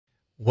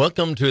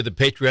Welcome to the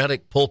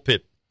Patriotic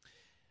Pulpit.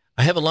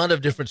 I have a lot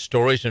of different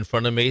stories in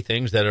front of me,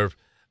 things that are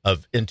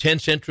of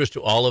intense interest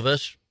to all of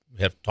us.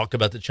 We have talked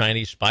about the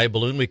Chinese spy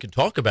balloon. We can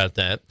talk about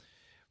that.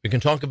 We can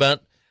talk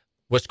about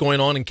what's going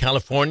on in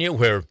California,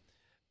 where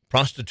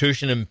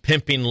prostitution and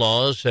pimping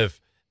laws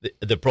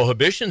the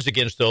prohibitions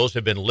against those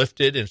have been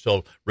lifted, and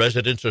so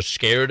residents are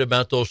scared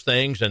about those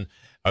things and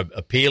are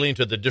appealing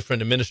to the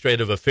different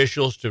administrative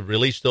officials to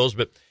release those.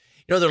 But,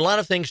 there are a lot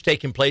of things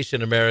taking place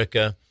in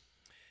America.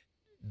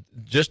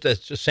 Just a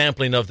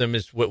sampling of them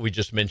is what we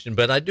just mentioned.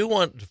 But I do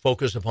want to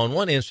focus upon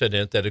one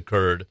incident that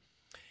occurred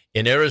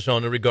in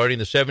Arizona regarding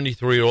the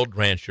 73-year-old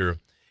rancher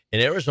in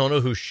Arizona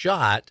who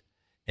shot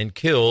and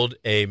killed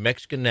a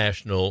Mexican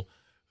national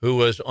who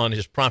was on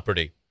his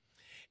property.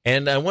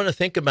 And I want to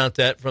think about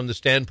that from the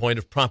standpoint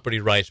of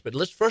property rights. But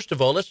first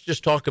of all, let's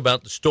just talk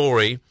about the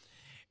story.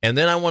 And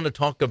then I want to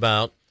talk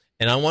about,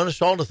 and I want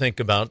us all to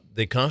think about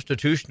the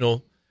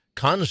constitutional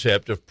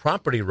concept of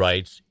property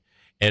rights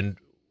and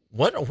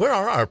where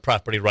are our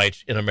property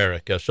rights in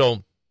America.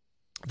 So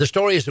the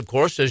story is, of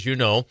course, as you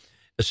know,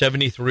 a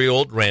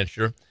 73-year-old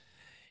rancher.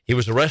 He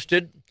was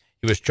arrested.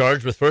 He was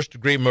charged with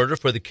first-degree murder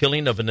for the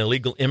killing of an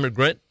illegal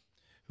immigrant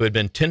who had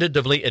been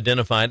tentatively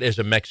identified as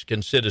a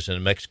Mexican citizen,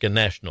 a Mexican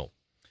national.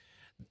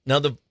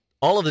 Now,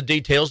 all of the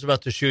details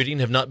about the shooting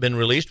have not been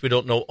released. We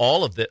don't know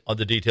all of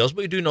the details,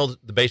 but we do know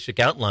the basic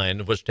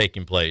outline of what's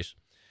taking place.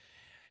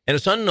 And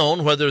it's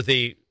unknown whether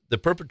the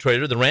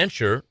perpetrator, the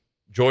rancher,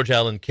 George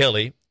Allen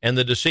Kelly, and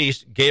the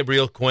deceased,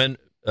 Gabriel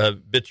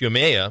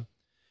Cuen-Butimea,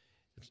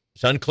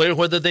 it's unclear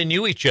whether they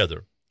knew each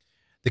other.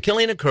 The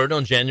killing occurred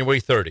on January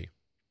 30.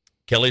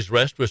 Kelly's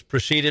arrest was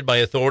preceded by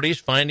authorities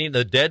finding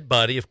the dead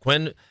body of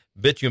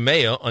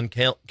Cuen-Butimea on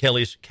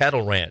Kelly's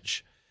cattle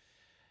ranch.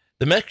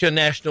 The Mexican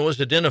national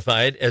was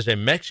identified as a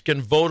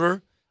Mexican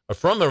voter, or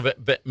from a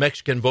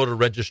Mexican voter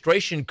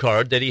registration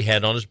card that he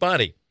had on his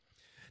body.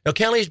 Now,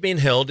 Kelly's being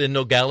held in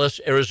Nogales,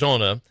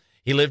 Arizona.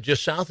 He lived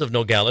just south of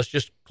Nogales,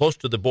 just close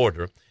to the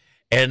border,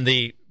 and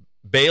the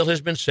bail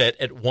has been set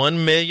at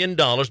 $1 million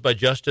by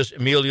Justice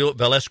Emilio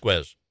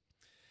Velasquez.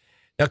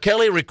 Now,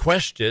 Kelly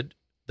requested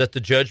that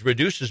the judge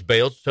reduce his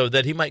bail so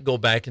that he might go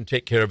back and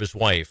take care of his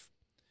wife.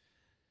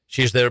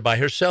 She's there by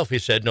herself, he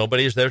said.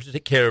 Nobody is there to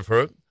take care of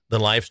her, the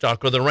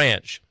livestock, or the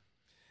ranch.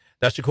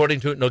 That's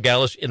according to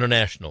Nogales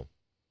International.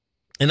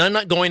 And I'm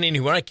not going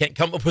anywhere. I can't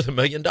come up with $1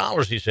 million,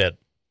 he said.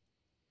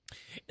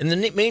 In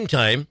the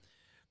meantime,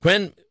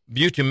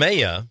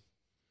 Cuen-Butimea,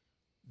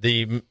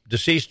 the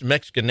deceased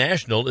Mexican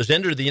national, has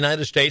entered the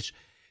United States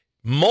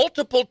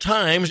multiple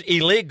times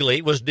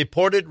illegally, was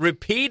deported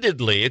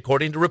repeatedly,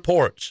 according to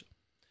reports.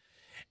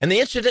 And the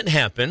incident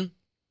happened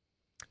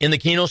in the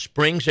Keno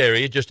Springs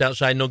area, just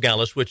outside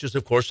Nogales, which is,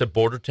 of course, a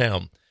border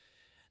town.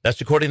 That's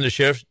according to the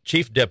Sheriff's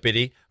Chief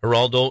Deputy,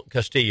 Geraldo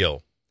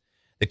Castillo.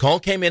 The call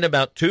came in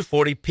about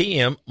 2:40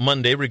 p.m.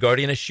 Monday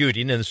regarding a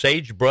shooting in the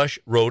Sagebrush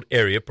Road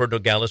area per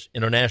Nogales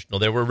International.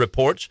 There were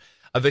reports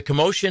of a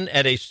commotion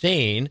at a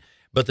scene,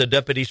 but the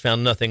deputies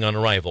found nothing on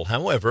arrival.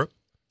 However,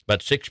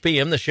 about 6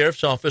 p.m., the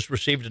sheriff's office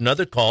received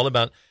another call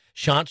about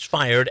shots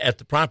fired at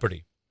the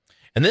property.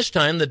 And this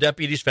time, the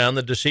deputies found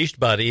the deceased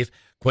body of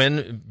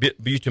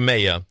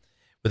Cuen-Butimea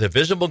with a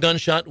visible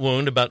gunshot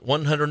wound about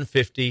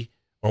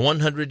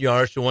 100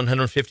 yards to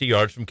 150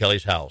 yards from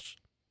Kelly's house.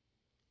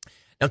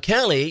 Now,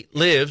 Kelly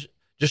lives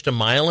just a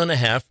mile and a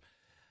half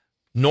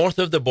north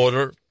of the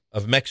border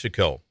of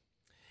Mexico,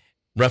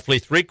 roughly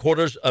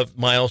 3/4 of a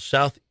mile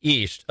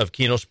southeast of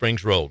Keno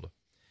Springs Road.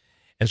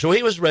 And so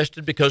he was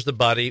arrested because the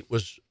body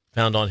was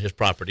found on his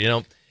property.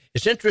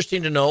 It's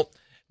interesting to note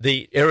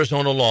the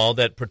Arizona law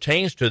that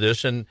pertains to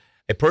this, and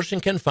a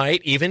person can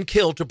fight, even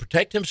kill, to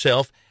protect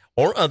himself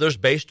or others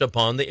based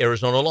upon the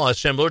Arizona law. It's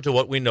similar to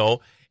what we know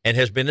and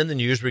has been in the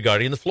news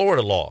regarding the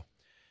Florida law.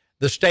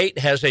 The state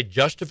has a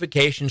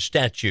justification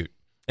statute,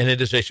 and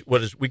it is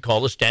what we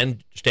call a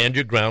stand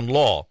your ground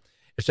law.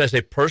 It says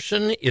a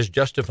person is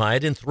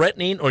justified in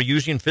threatening or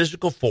using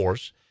physical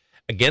force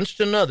against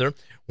another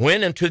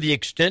when and to the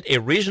extent a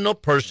reasonable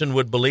person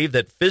would believe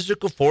that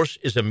physical force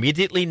is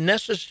immediately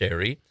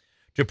necessary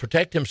to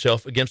protect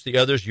himself against the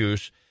other's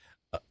use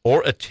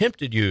or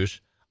attempted use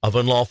of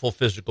unlawful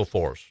physical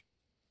force.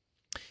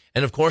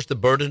 And, of course, the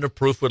burden of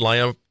proof would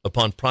lie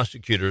upon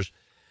prosecutors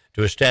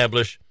to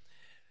establish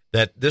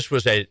that this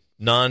was a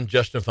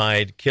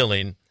non-justified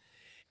killing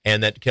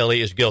and that Kelly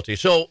is guilty.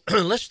 So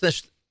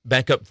let's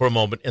back up for a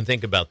moment and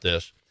think about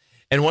this.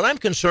 And what I'm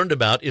concerned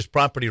about is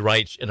property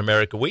rights in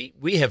America.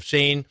 We have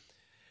seen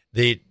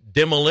the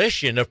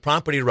demolition of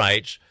property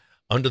rights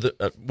under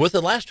with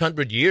the last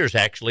 100 years,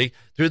 actually,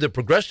 through the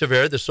progressive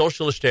era, the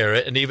socialist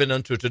era, and even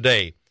unto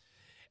today.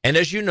 And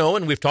as you know,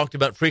 and we've talked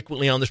about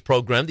frequently on this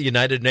program, the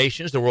United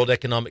Nations, the World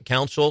Economic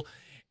Council,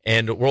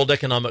 and World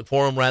Economic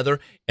Forum,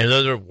 rather, and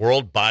other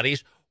world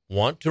bodies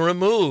want to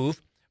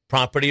remove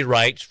property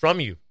rights from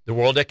you. The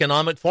World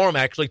Economic Forum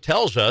actually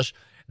tells us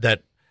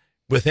that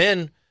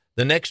within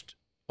the next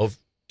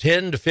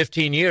 10 to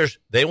 15 years,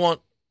 they want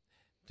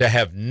to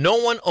have no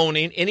one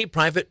owning any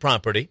private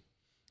property,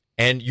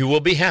 and you will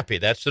be happy.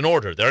 That's an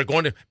order. They're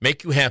going to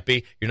make you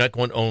happy. You're not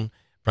going to own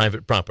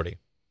private property.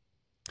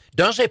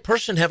 Does a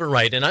person have a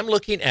right? And I'm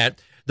looking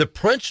at the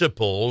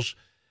principles,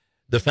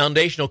 the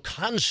foundational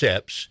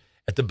concepts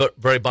at the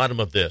very bottom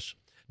of this.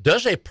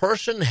 Does a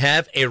person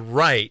have a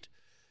right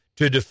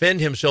to defend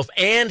himself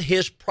and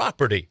his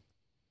property?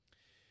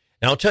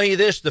 Now, I'll tell you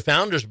this, the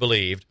founders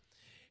believed,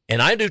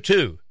 and I do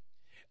too,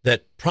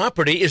 that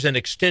property is an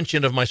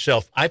extension of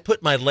myself. I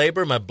put my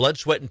labor, my blood,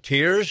 sweat, and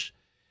tears,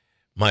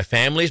 my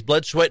family's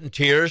blood, sweat, and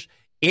tears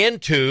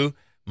into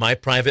my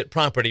private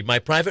property. My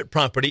private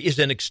property is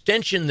an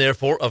extension,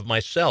 therefore, of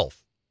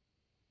myself.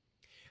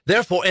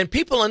 Therefore, and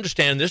people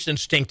understand this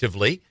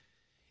instinctively,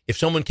 if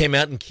someone came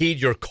out and keyed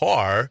your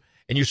car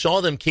and you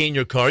saw them keying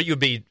your car, you'd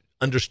be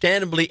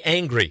understandably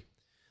angry.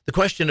 The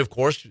question, of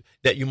course,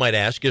 that you might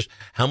ask is,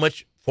 how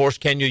much force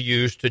can you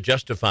use to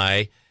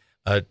justify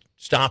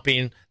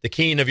stopping the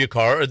keying of your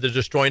car or the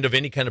destroying of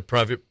any kind of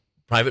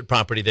private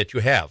property that you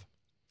have?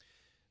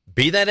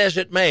 Be that as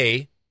it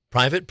may,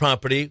 private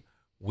property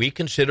we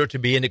consider to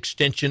be an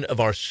extension of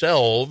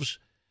ourselves,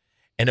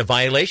 and a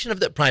violation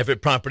of that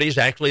private property is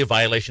actually a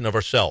violation of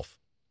ourself.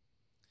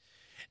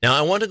 Now,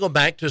 I want to go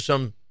back to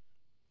some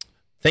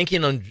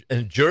thinking on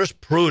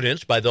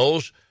jurisprudence by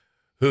those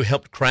who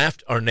helped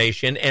craft our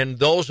nation and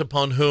those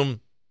upon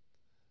whom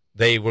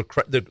they were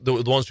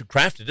the ones who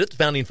crafted it, the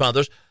founding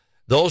fathers,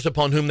 those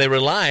upon whom they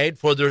relied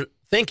for their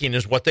thinking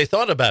is what they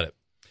thought about it.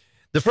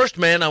 The first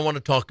man I want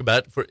to talk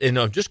about, and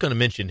I'm just going to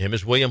mention him,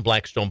 is William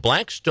Blackstone.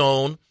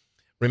 Blackstone,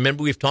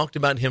 remember we've talked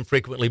about him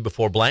frequently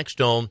before.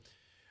 Blackstone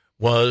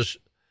was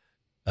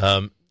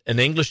an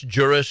English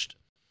jurist,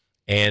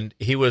 and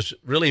he was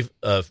really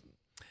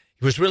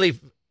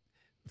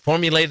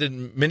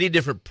formulated many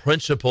different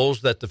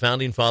principles that the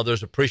founding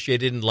fathers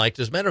appreciated and liked.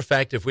 As a matter of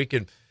fact, if we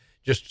could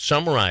just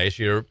summarize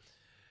here,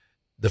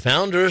 the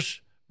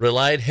founders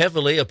relied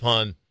heavily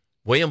upon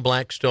William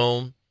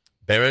Blackstone,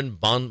 Baron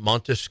von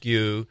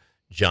Montesquieu,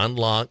 John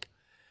Locke,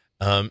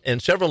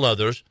 and several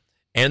others.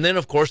 And then,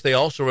 of course, they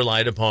also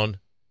relied upon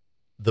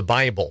the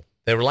Bible.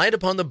 They relied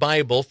upon the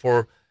Bible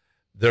for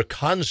their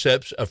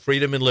concepts of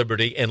freedom and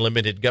liberty and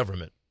limited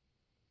government.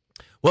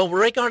 Well,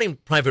 regarding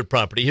private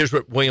property, here's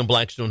what William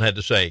Blackstone had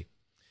to say.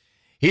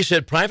 He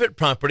said, private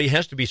property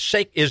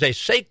is a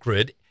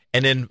sacred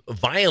and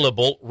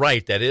inviolable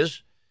right. That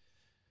is,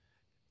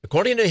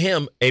 according to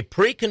him, a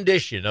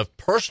precondition of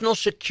personal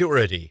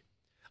security,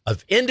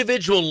 of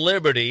individual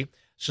liberty,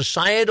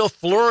 societal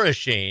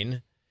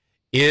flourishing,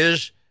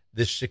 is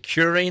the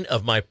securing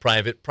of my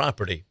private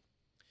property.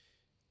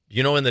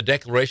 You know, in the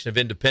Declaration of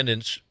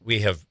Independence, we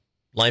have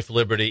life,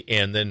 liberty,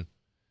 and then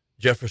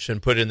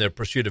Jefferson put in their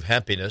pursuit of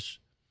happiness.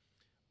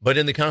 But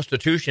in the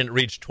Constitution, it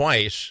reads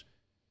twice,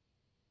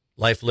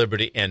 life,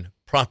 liberty, and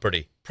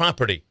property.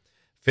 Property,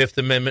 Fifth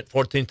Amendment,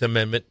 14th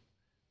Amendment.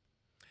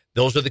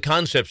 Those are the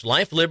concepts.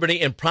 Life, liberty,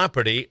 and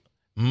property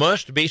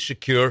must be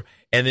secure,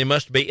 and they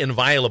must be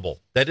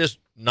inviolable. That is,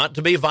 not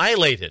to be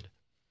violated.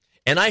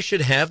 And I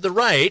should have the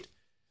right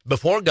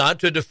before God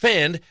to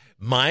defend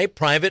my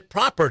private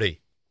property.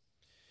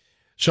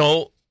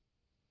 So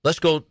let's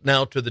go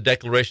now to the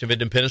Declaration of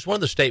Independence, one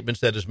of the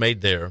statements that is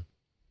made there.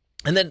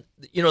 And then,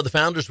 you know, the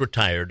founders were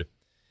tired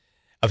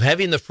of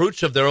having the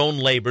fruits of their own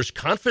labors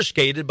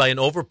confiscated by an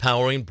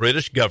overpowering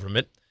British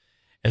government,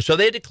 and so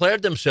they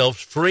declared themselves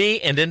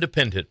free and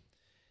independent.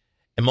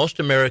 And most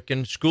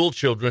American school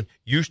children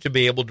used to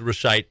be able to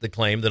recite the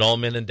claim that all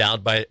men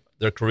endowed by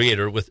their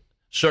Creator with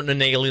certain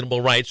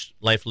inalienable rights,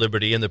 life,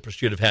 liberty, and the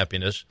pursuit of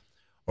happiness,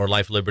 or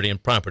life, liberty,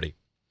 and property.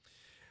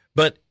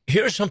 But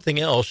here's something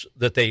else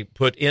that they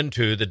put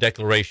into the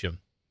Declaration.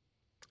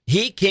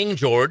 He, King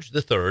George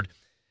III,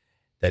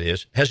 that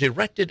is, has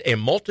erected a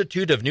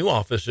multitude of new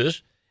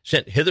offices,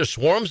 sent hither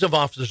swarms of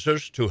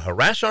officers to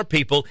harass our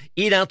people,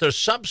 eat out their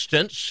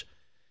substance.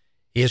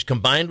 He has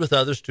combined with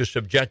others to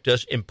subject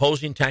us,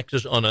 imposing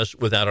taxes on us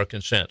without our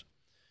consent.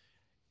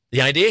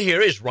 The idea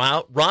here is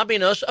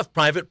robbing us of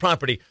private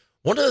property.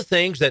 One of the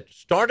things that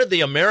started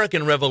the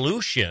American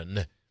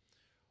Revolution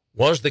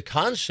was the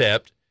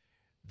concept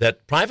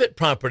that private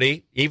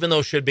property, even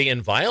though should be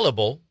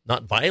inviolable,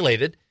 not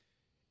violated,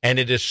 and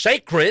it is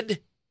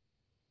sacred,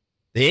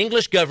 the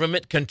English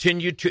government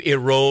continued to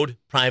erode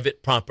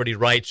private property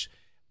rights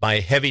by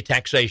heavy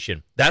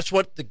taxation. That's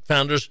what the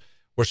founders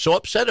were so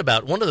upset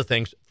about, one of the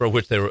things for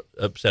which they were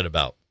upset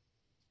about.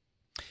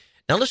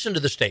 Now listen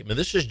to the statement.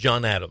 This is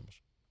John Adams.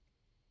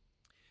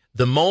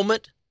 The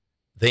moment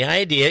the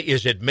idea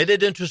is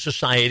admitted into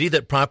society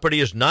that property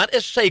is not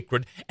as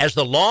sacred as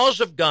the laws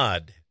of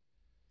God,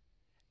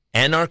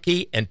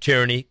 anarchy and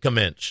tyranny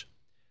commence.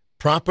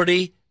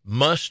 Property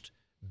must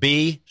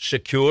be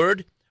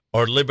secured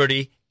or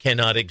liberty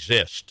cannot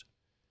exist.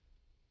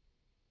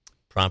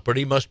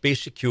 Property must be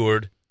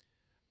secured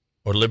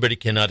or liberty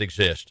cannot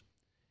exist.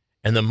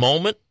 And the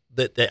moment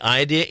that the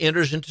idea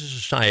enters into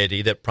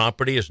society that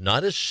property is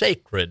not as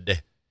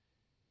sacred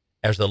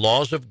as the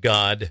laws of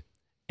God,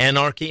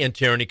 anarchy and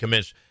tyranny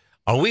commence.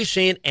 Are we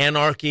seeing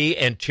anarchy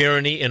and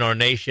tyranny in our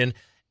nation?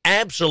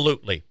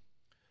 Absolutely.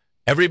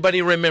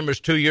 Everybody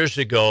remembers 2 years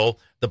ago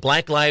the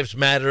Black Lives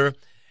Matter,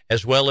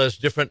 as well as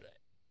different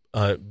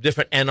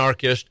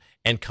anarchist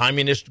and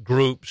communist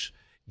groups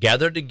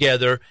gathered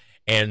together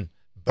and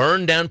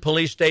burned down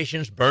police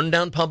stations, burned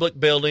down public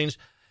buildings,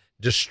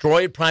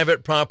 destroyed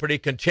private property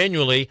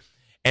continually.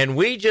 And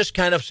we just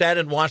kind of sat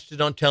and watched it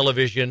on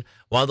television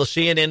while the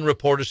CNN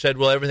reporter said,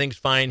 well, everything's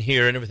fine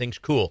here and everything's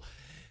cool.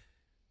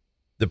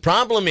 The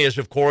problem is,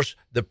 of course,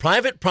 the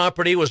private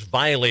property was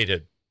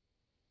violated.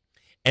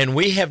 And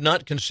we have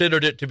not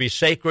considered it to be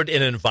sacred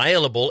and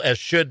inviolable as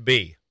should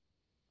be.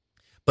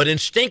 But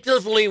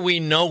instinctively,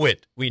 we know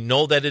it. We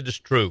know that it is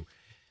true.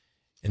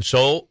 And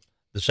so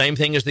the same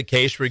thing is the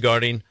case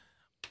regarding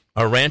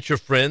our rancher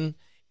friend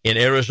in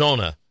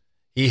Arizona.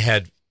 He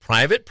had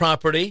private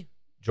property.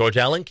 George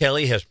Allen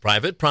Kelly has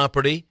private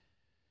property,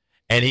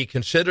 and he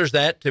considers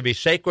that to be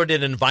sacred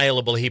and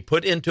inviolable. He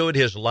put into it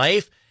his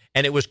life,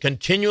 and it was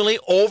continually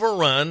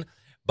overrun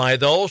by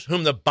those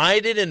whom the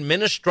Biden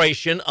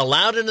administration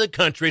allowed into the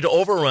country to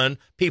overrun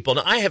people.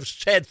 Now, I have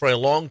said for a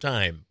long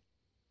time,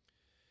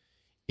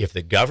 if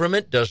the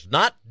government does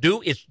not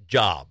do its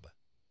job,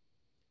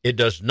 it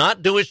does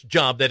not do its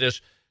job, that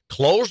is,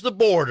 close the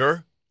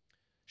border,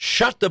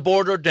 shut the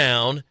border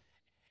down,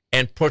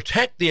 and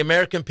protect the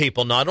American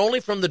people, not only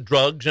from the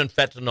drugs and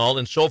fentanyl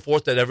and so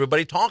forth that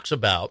everybody talks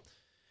about,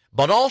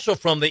 but also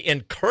from the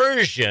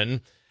incursion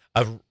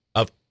of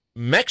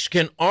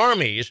Mexican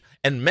armies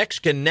and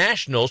Mexican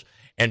nationals.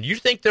 And you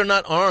think they're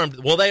not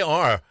armed? Well, they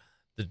are.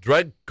 The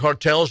drug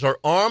cartels are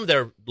armed.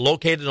 They're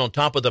located on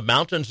top of the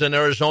mountains in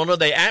Arizona.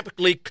 They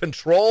actually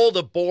control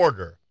the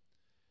border.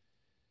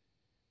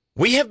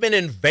 We have been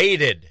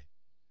invaded.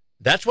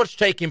 That's what's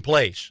taking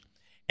place.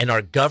 And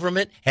our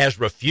government has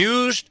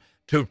refused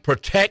to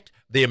protect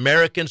the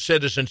American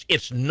citizens.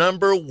 It's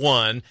number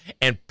one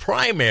and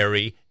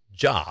primary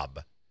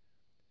job.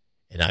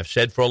 And I've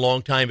said for a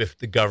long time, if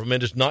the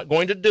government is not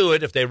going to do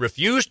it, if they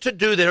refuse to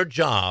do their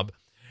job,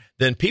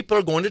 then people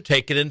are going to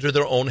take it into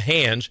their own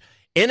hands,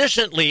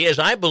 innocently, as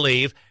I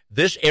believe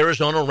this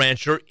Arizona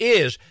rancher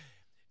is.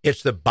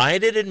 It's the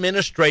Biden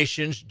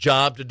administration's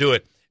job to do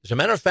it. As a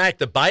matter of fact,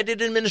 the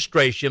Biden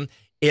administration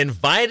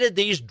invited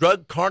these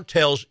drug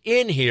cartels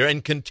in here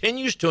and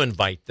continues to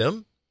invite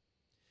them,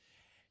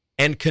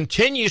 and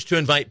continues to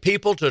invite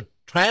people to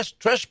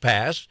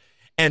trespass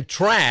and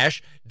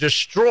trash,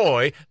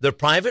 destroy the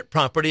private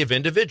property of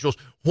individuals.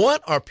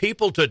 What are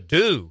people to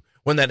do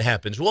when that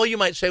happens? Well, you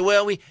might say,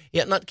 well, we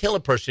not kill a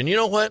person. You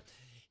know what?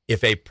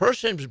 If a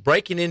person is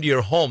breaking into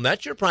your home,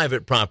 that's your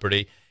private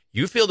property.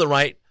 You feel the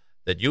right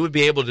that you would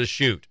be able to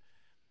shoot.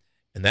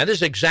 And that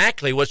is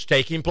exactly what's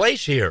taking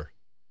place here.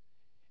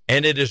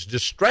 And it is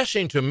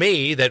distressing to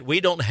me that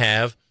we don't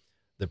have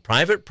the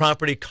private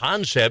property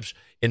concepts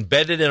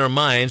embedded in our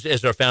minds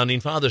as our founding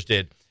fathers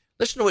did.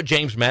 Listen to what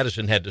James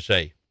Madison had to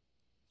say.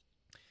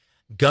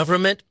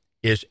 Government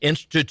is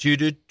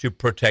instituted to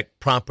protect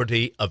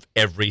property of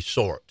every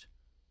sort.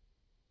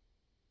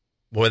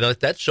 Boy, let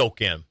that soak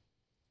in.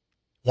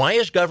 Why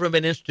is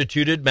government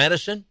instituted,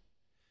 Madison?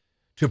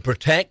 To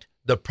protect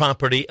the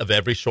property of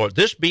every sort.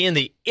 This being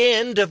the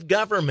end of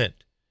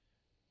government.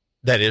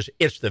 That is,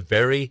 it's the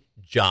very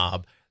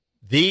job,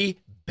 the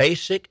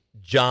basic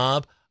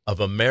job of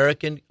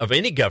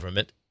any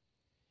government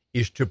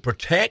is to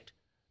protect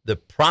the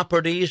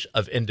properties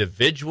of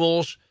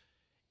individuals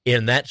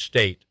in that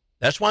state.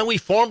 That's why we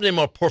formed a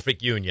more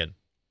perfect union,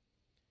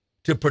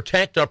 to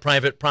protect our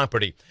private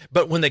property.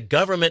 But when the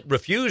government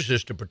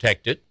refuses to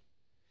protect it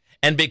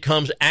and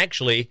becomes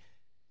actually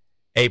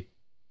a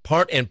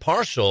part and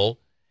parcel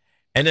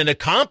and an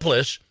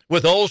accomplice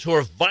with those who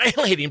are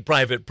violating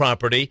private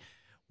property,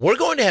 we're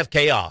going to have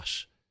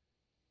chaos.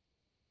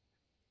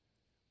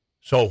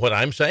 So what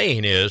I'm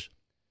saying is,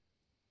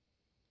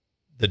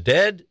 the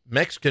dead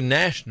Mexican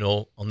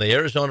national on the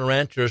Arizona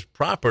rancher's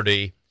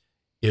property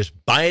is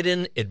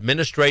Biden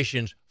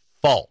administration's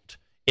fault.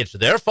 It's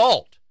their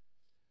fault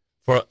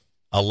for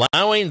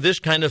allowing this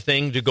kind of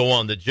thing to go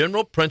on. The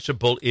general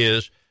principle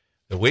is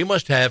that we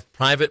must have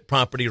private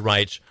property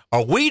rights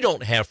or we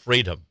don't have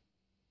freedom.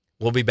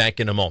 We'll be back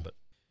in a moment.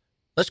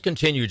 Let's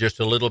continue just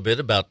a little bit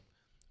about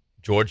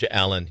George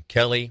Allen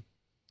Kelly,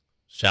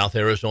 South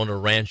Arizona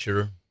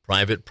rancher,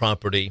 private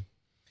property.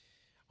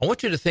 I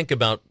want you to think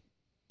about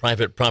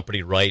private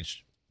property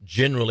rights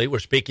generally. We're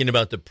speaking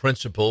about the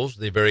principles,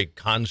 the very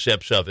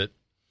concepts of it.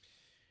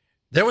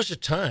 There was a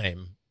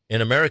time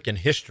in American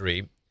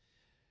history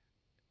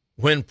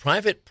when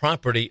private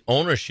property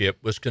ownership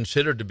was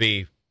considered to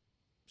be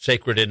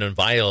sacred and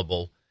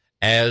inviolable,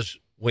 as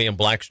William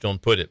Blackstone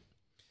put it.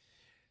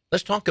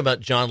 Let's talk about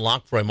John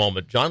Locke for a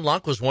moment. John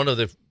Locke was one of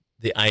the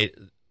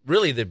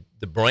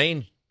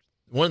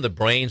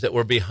brains that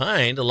were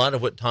behind a lot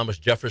of what Thomas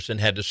Jefferson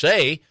had to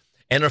say,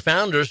 and our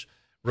founders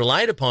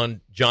relied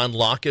upon John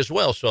Locke as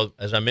well. So,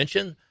 as I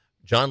mentioned,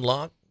 John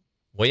Locke,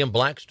 William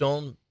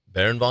Blackstone,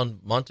 Baron von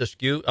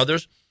Montesquieu,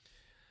 others.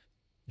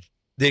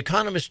 The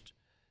economist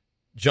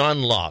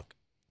John Locke,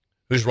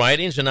 whose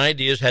writings and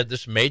ideas had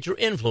this major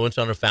influence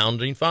on our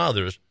founding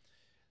fathers,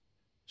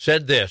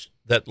 said this,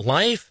 that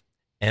life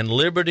and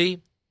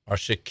liberty are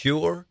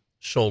secure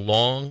so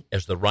long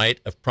as the right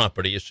of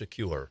property is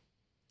secure.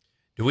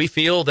 Do we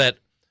feel that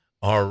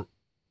our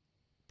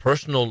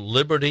personal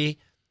liberty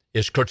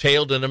is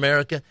curtailed in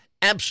America?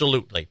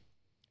 Absolutely.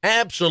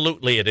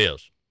 Absolutely it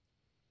is.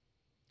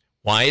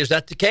 Why is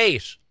that the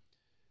case?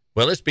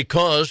 Well, it's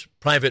because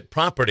private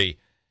property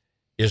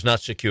is not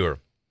secure.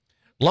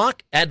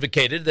 Locke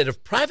advocated that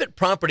if private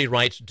property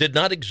rights did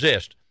not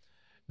exist,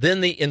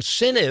 then the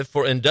incentive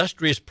for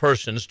industrious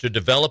persons to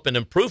develop and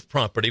improve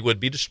property would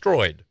be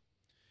destroyed.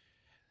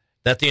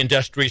 That the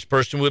industrious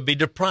person would be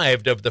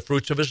deprived of the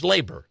fruits of his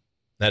labor.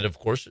 That, of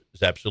course,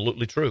 is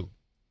absolutely true.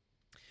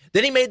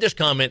 Then he made this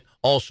comment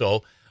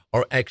also,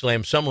 or actually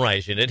I'm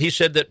summarizing it. He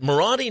said that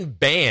marauding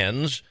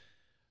bands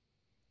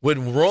would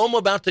roam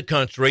about the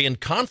country and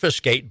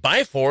confiscate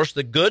by force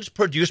the goods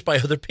produced by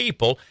other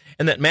people,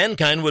 and that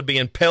mankind would be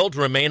impelled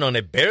to remain on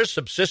a bare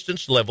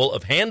subsistence level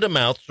of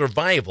hand-to-mouth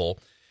survival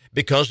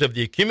because of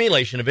the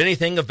accumulation of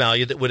anything of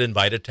value that would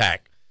invite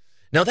attack.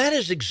 Now, that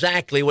is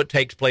exactly what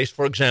takes place.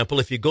 For example,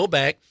 if you go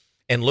back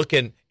and look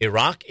in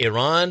Iraq,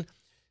 Iran,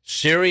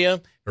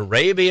 Syria,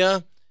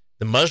 Arabia,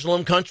 the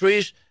Muslim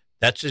countries,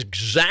 that's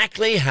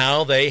exactly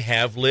how they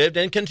have lived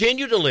and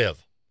continue to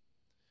live.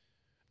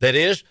 That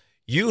is,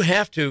 you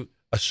have to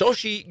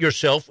associate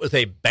yourself with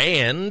a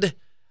band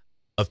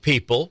of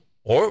people,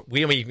 or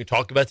we can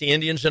talk about the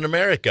Indians in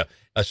America.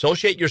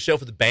 Associate yourself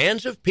with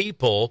bands of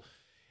people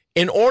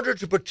in order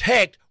to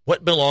protect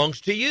what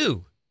belongs to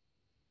you,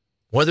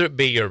 whether it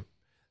be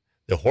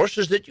the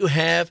horses that you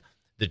have,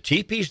 the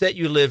teepees that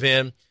you live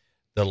in,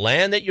 the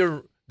land that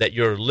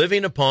you're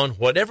living upon,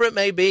 whatever it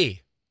may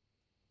be,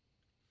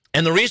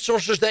 and the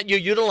resources that you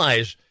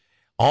utilize.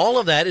 All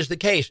of that is the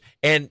case,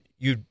 and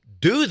you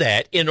do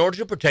that in order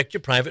to protect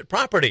your private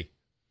property.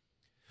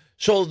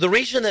 So the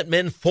reason that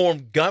men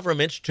form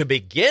governments to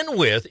begin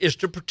with is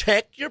to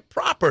protect your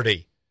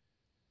property.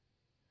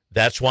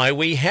 That's why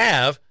we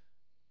have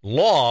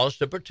laws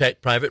to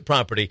protect private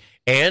property.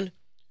 And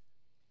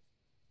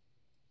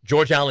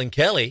George Allen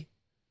Kelly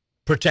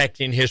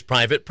protecting his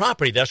private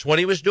property. That's what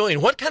he was doing.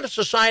 What kind of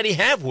society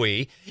have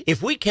we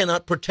if we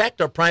cannot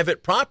protect our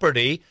private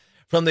property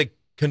from the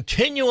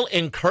continual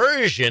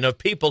incursion of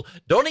people who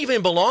don't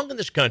even belong in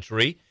this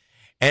country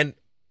and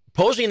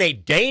posing a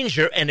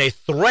danger and a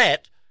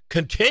threat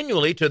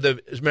continually to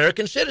the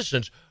American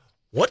citizens?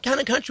 What kind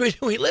of country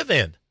do we live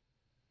in?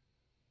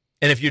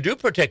 And if you do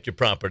protect your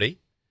property,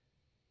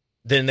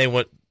 then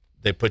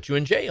they put you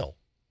in jail.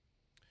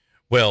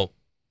 Well,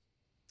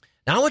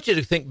 now I want you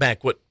to think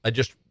back what I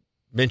just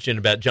mentioned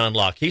about John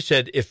Locke. He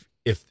said if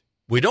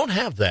we don't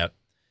have that,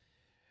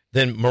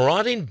 then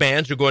marauding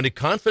bands are going to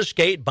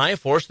confiscate by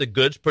force the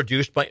goods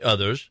produced by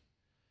others,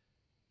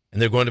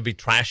 and they're going to be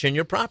trashing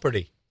your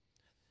property.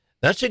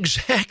 That's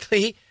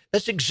exactly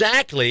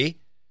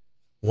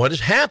what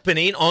is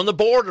happening on the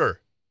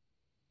border.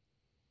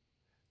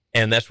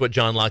 And that's what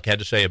John Locke had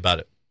to say about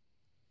it.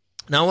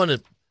 Now I want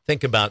to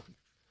think about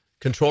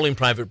controlling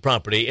private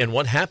property and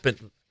what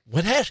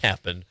has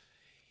happened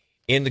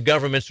in the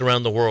governments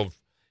around the world,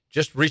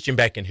 just reaching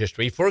back in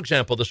history. For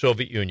example, the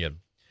Soviet Union.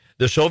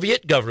 The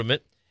Soviet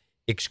government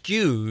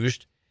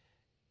excused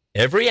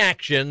every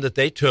action that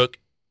they took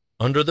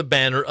under the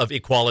banner of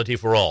equality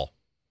for all.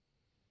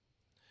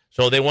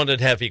 So they wanted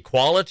to have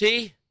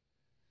equality,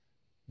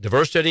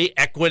 diversity,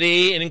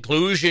 equity, and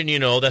inclusion.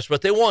 That's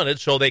what they wanted.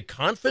 So they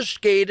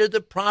confiscated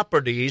the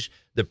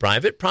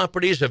private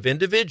properties of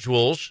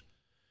individuals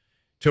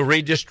to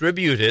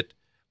redistribute it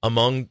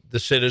among the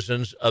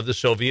citizens of the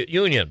Soviet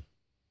Union.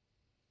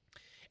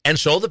 And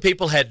so the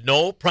people had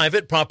no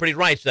private property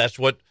rights. That's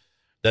what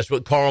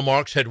Karl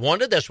Marx had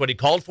wanted. That's what he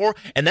called for.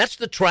 And that's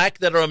the track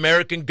that our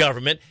American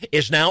government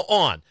is now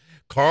on.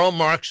 Karl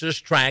Marx's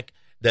track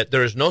that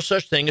there is no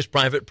such thing as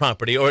private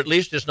property, or at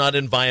least it's not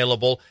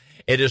inviolable.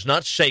 It is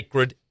not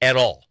sacred at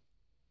all.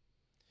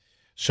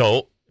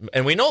 So,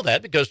 and we know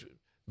that because,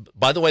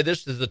 by the way,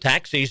 this is the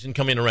tax season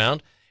coming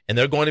around, and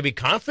they're going to be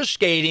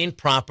confiscating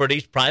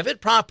properties,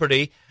 private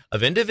property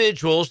of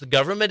individuals, the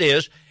government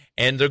is,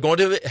 and they're going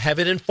to have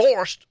it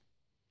enforced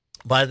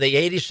by the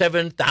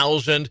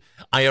 87,000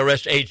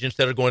 IRS agents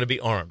that are going to be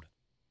armed.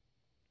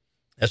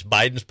 That's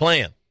Biden's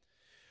plan.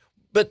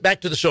 But back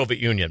to the Soviet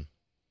Union.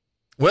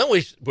 Well,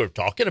 we're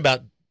talking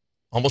about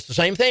almost the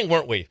same thing,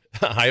 weren't we?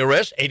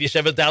 IRS,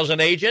 87,000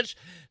 agents.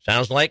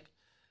 Sounds like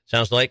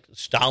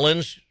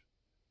Stalin's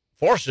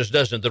forces,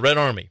 doesn't it? The Red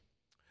Army.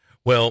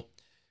 Well,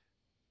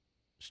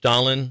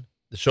 Stalin,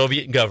 the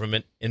Soviet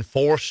government,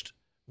 enforced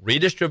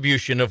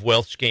redistribution of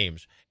wealth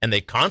schemes, and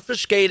they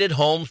confiscated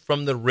homes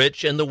from the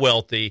rich and the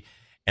wealthy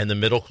and the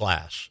middle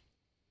class.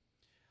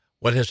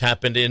 What has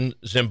happened in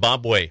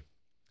Zimbabwe?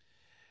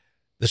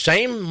 The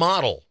same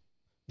model,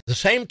 the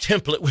same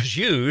template was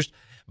used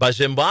by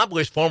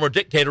Zimbabwe's former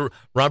dictator,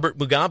 Robert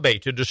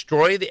Mugabe, to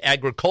destroy the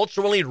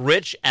agriculturally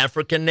rich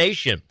African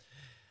nation.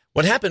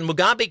 What happened?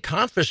 Mugabe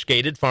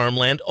confiscated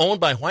farmland owned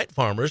by white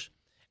farmers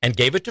and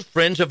gave it to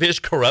friends of his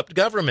corrupt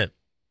government.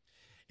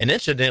 And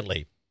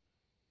incidentally,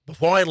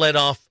 before I let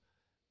off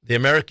the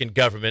American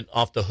government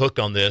off the hook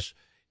on this,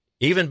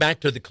 even back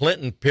to the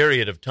Clinton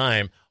period of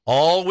time,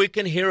 all we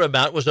can hear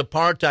about was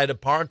apartheid,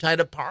 apartheid,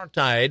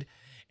 apartheid,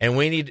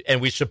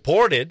 and we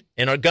supported,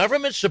 and our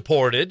government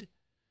supported,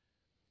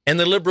 and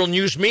the liberal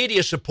news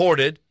media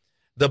supported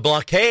the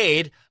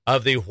blockade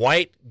of the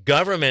white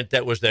government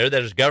that was there,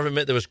 that is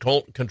government that was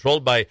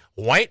controlled by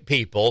white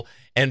people,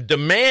 and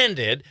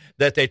demanded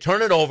that they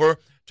turn it over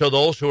to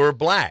those who are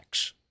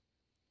blacks.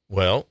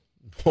 Well,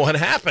 what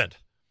happened?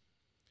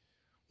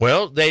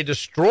 Well, they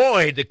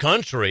destroyed the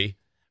country.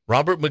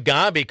 Robert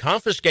Mugabe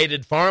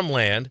confiscated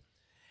farmland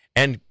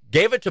and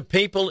gave it to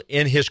people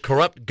in his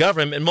corrupt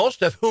government,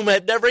 most of whom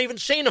had never even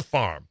seen a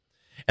farm.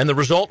 And the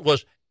result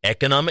was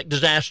economic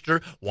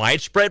disaster,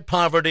 widespread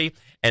poverty,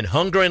 and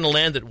hunger in a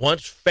land that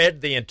once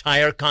fed the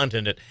entire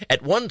continent.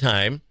 At one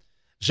time,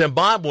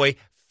 Zimbabwe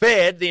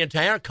fed the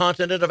entire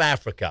continent of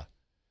Africa.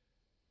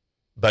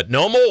 But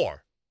no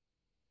more.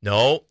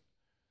 No,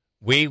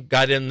 we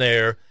got in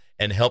there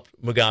and helped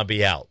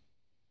Mugabe out.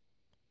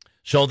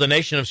 So the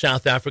nation of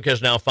South Africa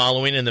is now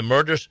following in the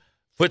murderous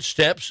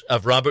footsteps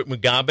of Robert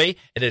Mugabe,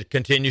 and it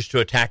continues to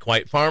attack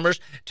white farmers,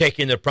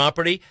 taking their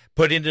property,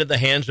 putting it into the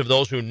hands of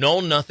those who know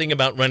nothing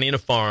about running a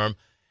farm,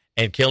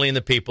 and killing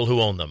the people who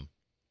own them.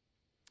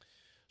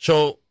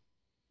 So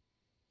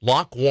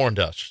Locke warned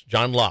us,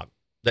 John Locke,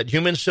 that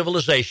human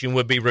civilization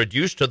would be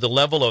reduced to the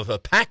level of a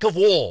pack of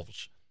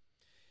wolves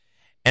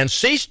and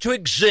cease to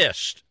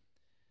exist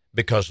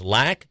because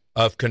lack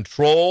of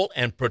control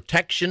and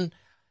protection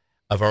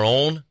of our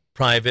own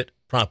private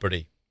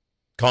property.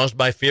 Caused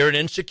by fear and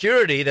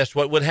insecurity, that's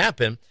what would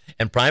happen.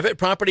 And private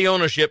property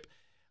ownership,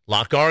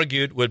 Locke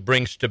argued, would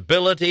bring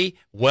stability,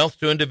 wealth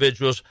to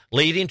individuals,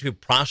 leading to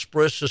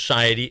prosperous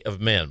society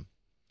of men. And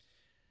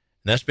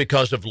that's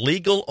because of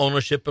legal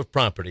ownership of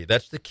property.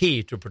 That's the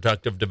key to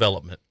productive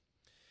development.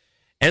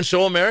 And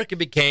so America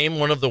became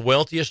one of the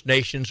wealthiest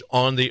nations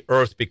on the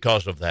earth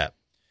because of that.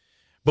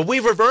 But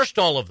we've reversed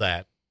all of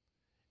that.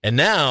 And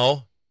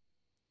now,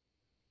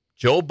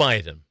 Joe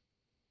Biden,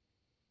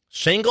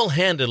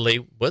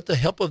 single-handedly, with the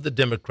help of the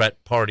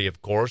Democrat Party,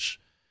 of course,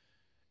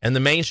 and the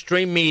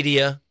mainstream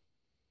media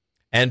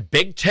and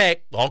big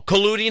tech, all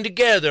colluding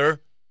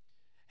together,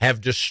 have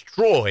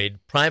destroyed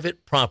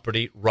private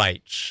property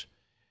rights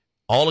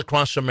all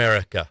across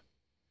America.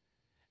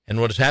 And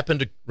what has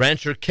happened to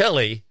Rancher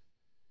Kelly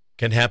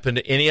can happen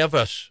to any of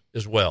us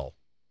as well.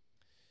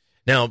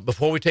 Now,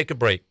 before we take a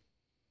break,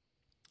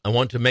 I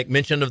want to make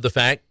mention of the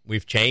fact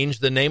we've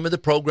changed the name of the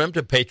program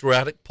to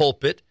Patriotic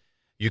Pulpit.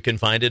 You can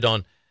find it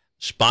on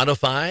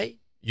Spotify.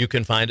 You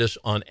can find us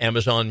on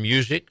Amazon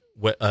Music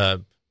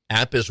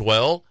app as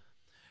well.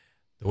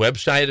 The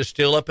website is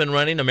still up and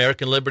running,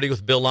 American Liberty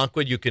with Bill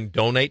Lockwood. You can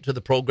donate to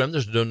the program.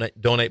 There's a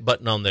donate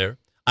button on there.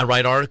 I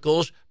write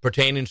articles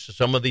pertaining to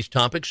some of these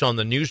topics on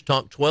the News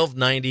Talk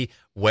 1290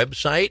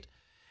 website,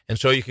 and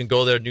so you can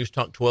go there, News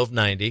Talk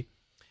 1290.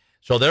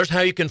 So there's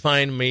how you can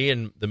find me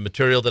and the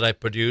material that I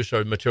produce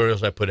or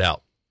materials I put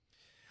out.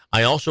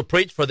 I also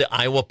preach for the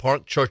Iowa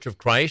Park Church of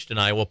Christ in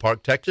Iowa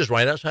Park, Texas,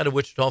 right outside of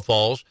Wichita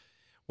Falls.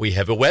 We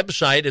have a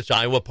website. It's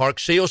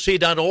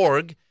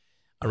iowaparkcoc.org.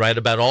 I write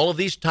about all of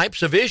these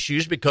types of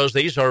issues because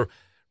these are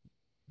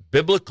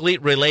biblically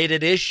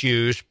related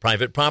issues.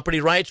 Private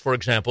property rights, for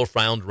example,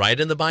 found right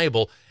in the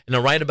Bible. And I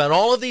write about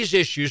all of these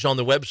issues on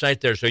the website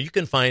there. So you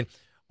can find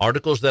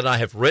articles that I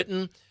have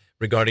written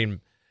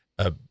regarding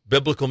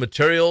biblical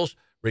materials,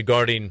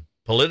 regarding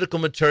political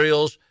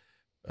materials,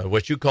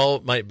 what you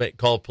might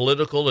call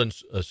political and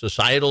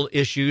societal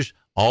issues.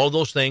 All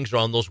those things are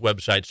on those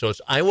websites. So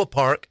it's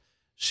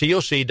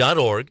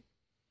iowaparkcoc.org.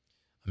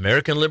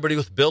 American Liberty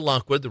with Bill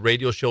Lockwood. The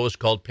radio show is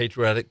called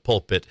Patriotic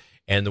Pulpit,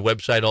 and the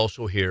website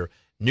also here,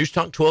 News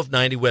Talk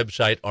 1290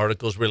 website,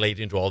 articles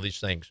relating to all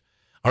these things.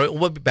 All right,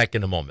 we'll be back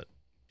in a moment.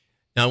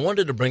 Now, I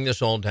wanted to bring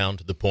this all down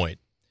to the point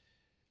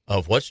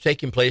of what's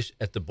taking place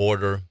at the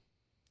border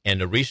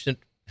and the recent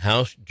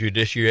House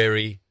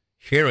Judiciary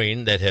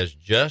hearing that has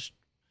just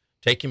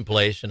taken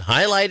place and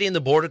highlighting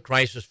the border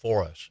crisis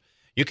for us.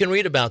 You can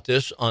read about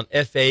this on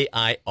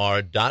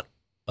fair.org,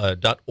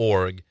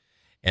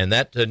 and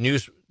that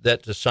news,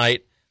 that the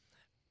site,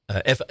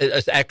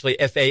 it's actually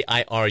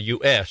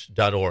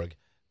fairus.org,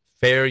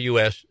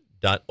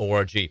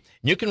 fairus.org.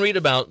 And you can read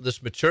about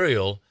this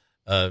material.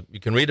 You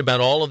can read about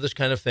all of this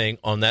kind of thing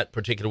on that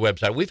particular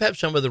website. We've had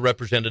some of the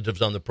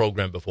representatives on the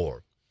program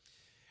before.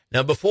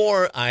 Now,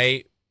 before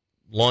I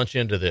launch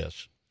into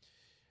this,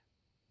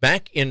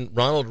 back in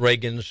Ronald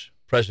Reagan's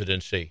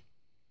presidency,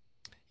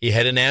 he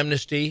had an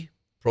amnesty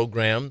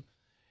program,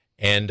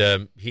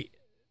 and he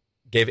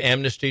gave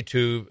amnesty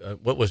to,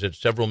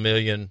 several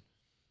million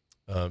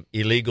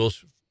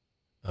illegals,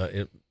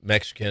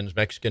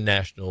 Mexican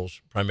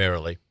nationals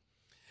primarily.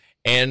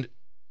 And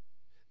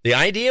the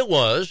idea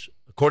was,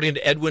 according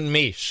to Edwin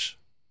Meese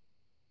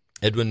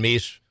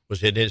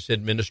was in his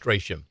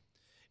administration.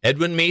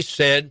 Edwin Meese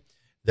said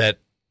that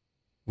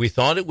we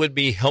thought it would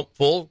be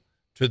helpful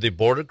to the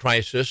border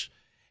crisis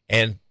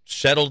and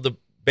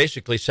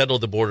basically settle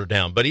the border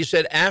down. But he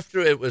said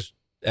after it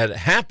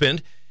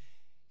happened,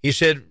 he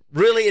said,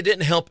 really, it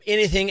didn't help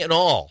anything at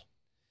all.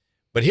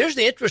 But here's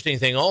the interesting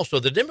thing also.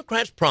 The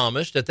Democrats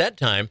promised at that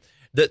time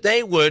that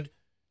they would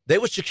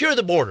secure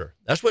the border.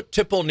 That's what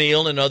Tip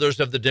O'Neill and others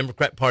of the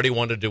Democrat Party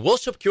wanted to do. We'll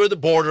secure the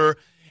border,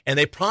 and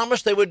they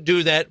promised they would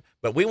do that,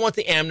 but we want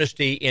the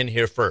amnesty in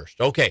here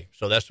first. Okay,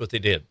 so that's what they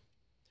did.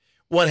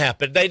 What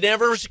happened? They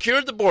never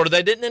secured the border.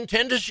 They didn't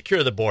intend to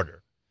secure the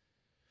border.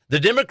 The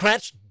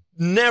Democrats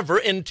never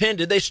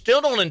intended, they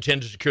still don't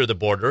intend to secure the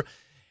border,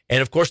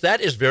 and of course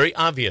that is very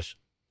obvious.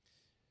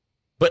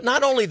 But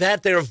not only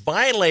that, they're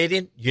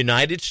violating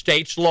United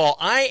States law.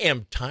 I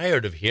am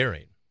tired of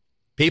hearing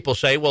people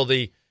say, well,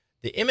 the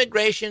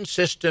immigration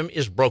system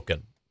is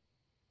broken.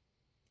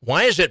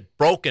 Why is it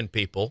broken,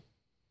 people?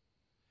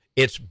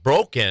 It's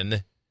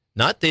broken,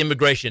 not the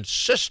immigration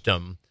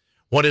system.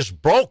 What is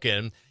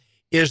broken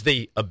is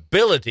the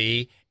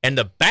ability and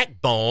the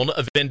backbone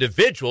of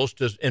individuals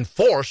to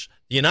enforce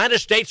the United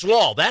States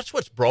law. That's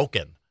what's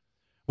broken.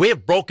 We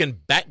have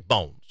broken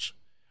backbones.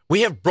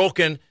 We have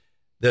broken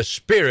the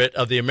spirit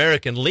of the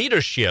American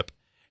leadership.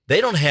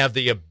 They don't have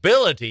the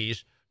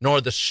abilities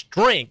nor the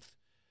strength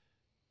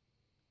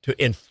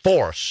to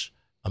enforce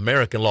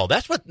American law.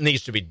 That's what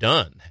needs to be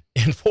done.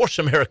 Enforce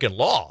American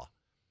law.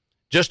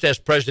 Just as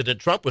President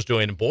Trump was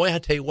doing. And boy, I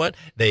tell you what,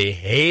 they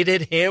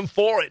hated him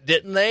for it,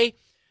 didn't they?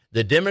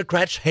 The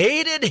Democrats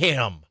hated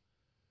him.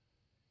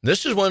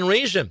 This is one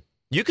reason.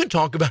 You can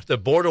talk about the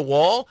border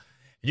wall.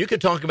 You can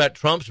talk about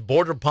Trump's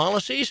border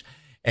policies,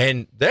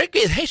 and they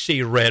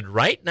see red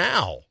right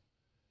now.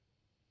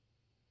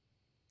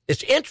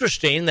 It's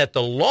interesting that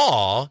the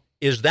law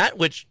is that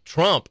which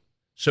Trump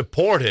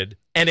supported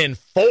and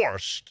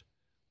enforced.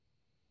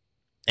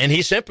 And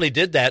he simply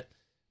did that,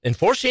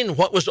 enforcing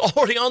what was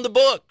already on the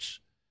books.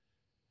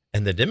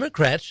 And the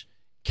Democrats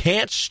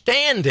can't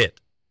stand it.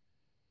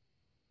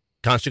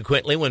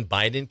 Consequently, when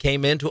Biden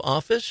came into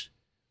office,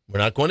 we're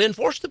not going to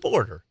enforce the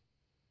border.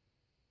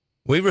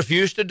 We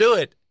refused to do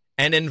it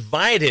and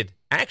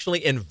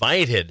actually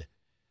invited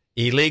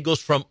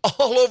illegals from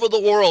all over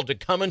the world to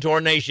come into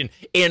our nation,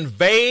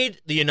 invade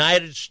the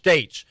United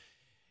States.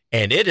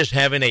 And it is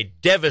having a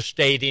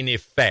devastating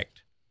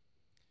effect.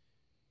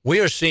 We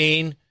are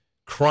seeing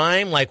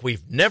crime like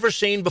we've never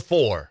seen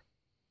before.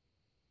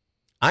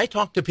 I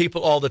talk to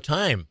people all the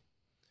time.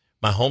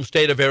 My home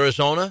state of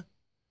Arizona,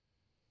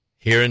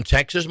 here in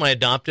Texas, my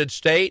adopted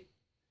state,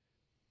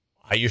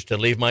 I used to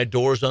leave my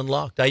doors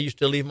unlocked. I used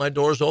to leave my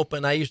doors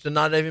open. I used to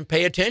not even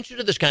pay attention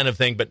to this kind of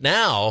thing. But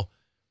now,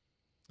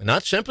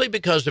 not simply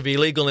because of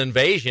illegal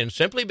invasion,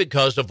 simply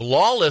because of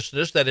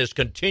lawlessness that has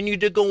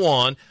continued to go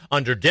on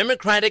under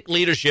Democratic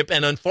leadership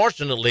and,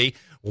 unfortunately,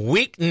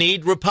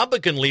 weak-kneed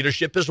Republican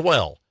leadership as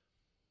well.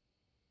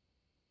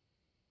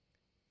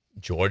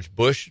 George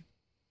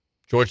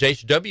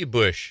H.W.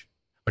 Bush,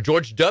 or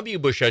George W.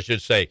 Bush, I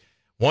should say,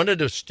 wanted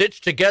to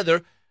stitch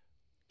together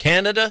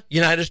Canada,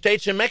 United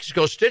States, and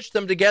Mexico, stitched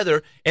them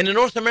together in the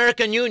North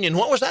American Union.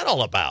 What was that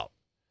all about?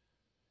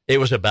 It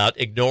was about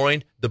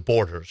ignoring the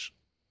borders.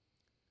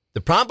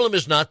 The problem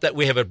is not that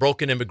we have a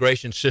broken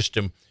immigration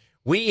system.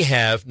 We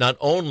have not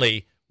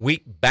only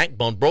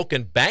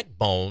broken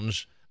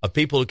backbones of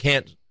people who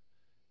can't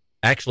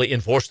actually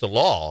enforce the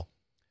law,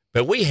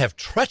 but we have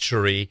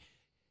treachery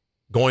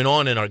going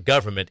on in our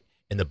government,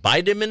 and the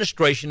Biden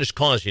administration is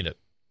causing it.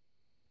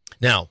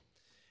 Now,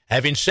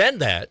 having said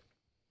that,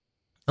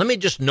 let me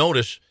just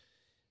notice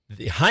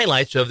the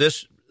highlights of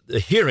the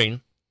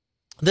hearing.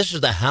 This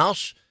is the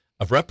House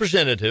of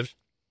Representatives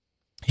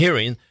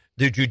hearing,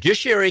 the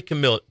Judiciary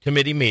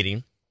Committee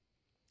meeting,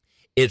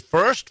 its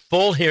first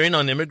full hearing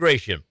on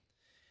immigration.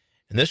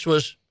 And this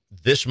was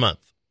this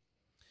month.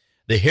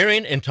 The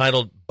hearing,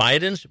 entitled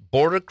Biden's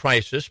Border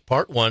Crisis,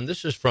 Part 1,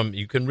 this is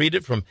you can read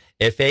it from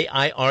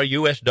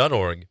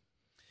fairus.org,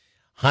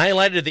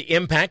 highlighted the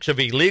impacts of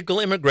illegal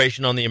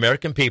immigration on the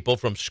American people,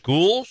 from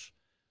schools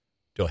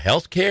to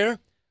health care,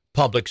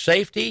 public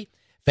safety,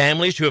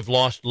 families who have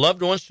lost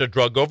loved ones to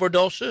drug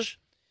overdoses.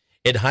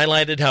 It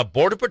highlighted how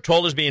Border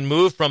Patrol is being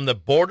moved from the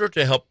border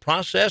to help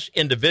process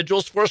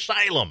individuals for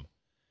asylum,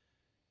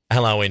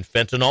 allowing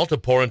fentanyl to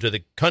pour into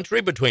the country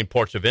between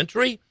ports of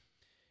entry.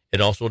 It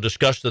also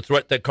discussed the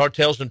threat that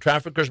cartels and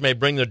traffickers may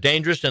bring their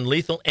dangerous and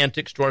lethal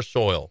antics to our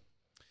soil.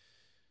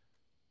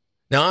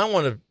 Now, I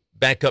want to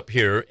back up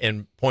here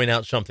and point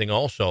out something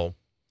also.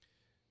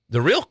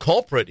 The real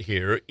culprit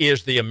here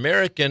is the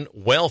American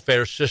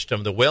welfare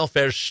system, the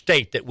welfare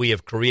state that we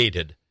have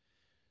created.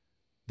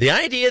 The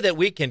idea that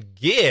we can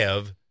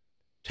give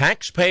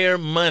taxpayer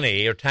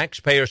money or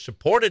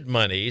taxpayer-supported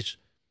monies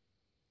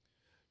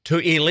to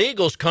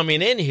illegals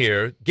coming in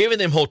here, giving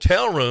them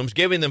hotel rooms,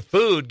 giving them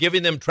food,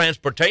 giving them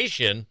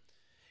transportation,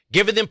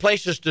 giving them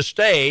places to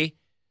stay,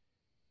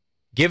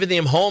 giving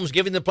them homes,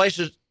 giving them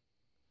places,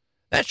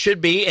 that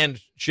should be and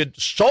should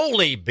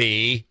solely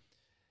be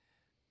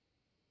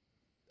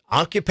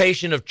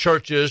occupation of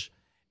churches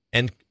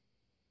and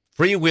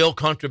free will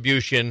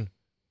contribution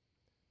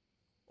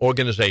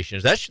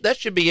organizations. That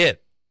should be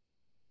it,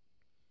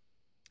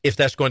 if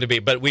that's going to be.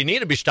 But we need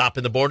to be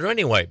stopping the border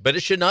anyway. But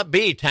it should not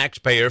be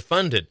taxpayer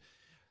funded.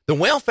 The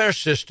welfare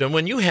system,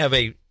 when you have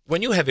a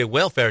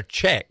welfare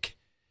check,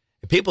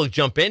 People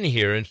jump in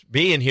here and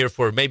be in here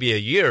for maybe a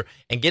year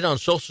and get on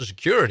Social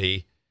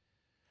Security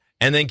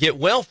and then get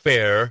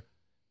welfare,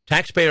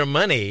 taxpayer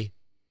money.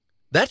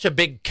 That's a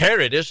big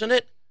carrot, isn't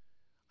it?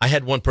 I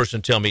had one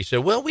person tell me, he said,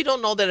 well, we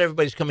don't know that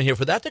everybody's coming here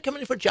for that. They're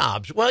coming in for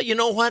jobs. Well, you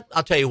know what?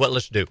 I'll tell you what,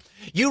 let's do.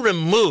 You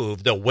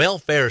remove the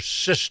welfare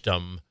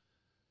system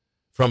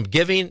from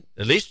giving,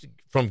 at least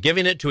from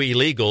giving it to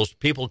illegals,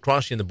 people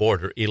crossing the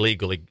border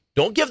illegally.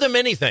 Don't give them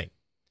anything.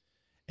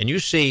 And you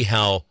see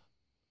how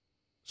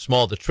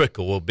small the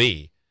trickle will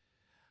be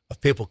of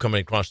people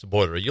coming across the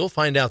border. You'll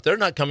find out they're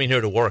not coming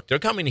here to work. They're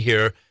coming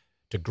here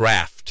to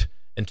graft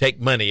and take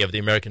money of the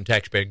American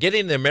taxpayer.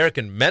 Getting the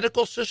American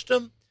medical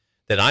system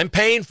that I'm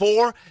paying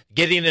for,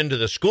 getting into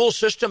the school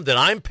system that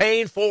I'm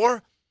paying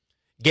for,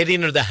 getting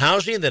into the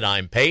housing that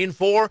I'm paying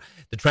for,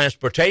 the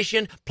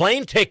transportation,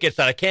 plane tickets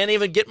that I can't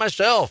even get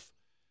myself.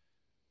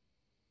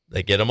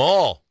 They get them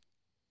all.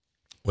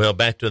 Well,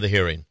 back to the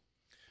hearing.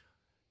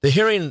 The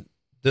hearing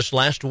this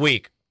last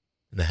week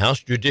in the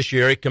House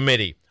Judiciary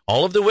Committee,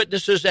 all of the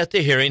witnesses at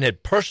the hearing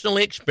had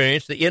personally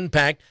experienced the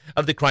impact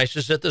of the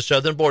crisis at the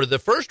southern border. The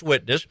first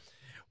witness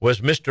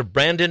was Mr.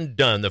 Brandon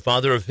Dunn, the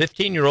father of a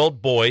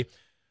 15-year-old boy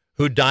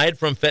who died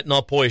from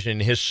fentanyl poisoning.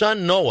 His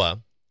son,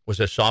 Noah,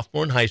 was a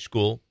sophomore in high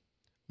school,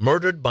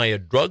 murdered by a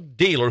drug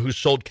dealer who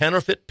sold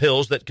counterfeit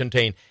pills that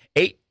contained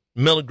 8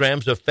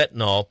 milligrams of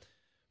fentanyl,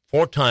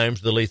 4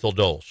 times the lethal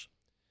dose.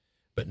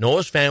 But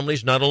Noah's family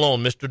is not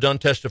alone. Mr. Dunn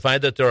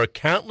testified that there are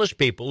countless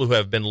people who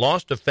have been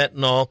lost to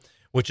fentanyl,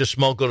 which is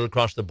smuggled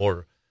across the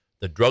border.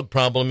 The drug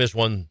problem is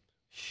one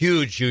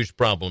huge, huge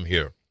problem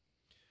here.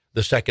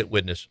 The second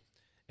witness,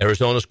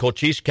 Arizona's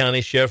Cochise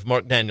County Sheriff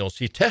Mark Daniels,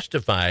 he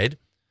testified,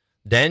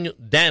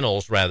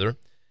 Daniels,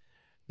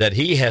 that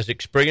he has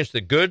experienced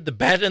the good, the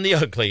bad, and the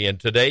ugly, and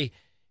today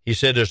he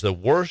said is the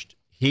worst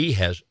he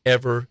has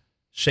ever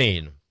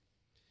seen.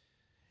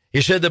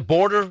 He said the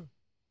border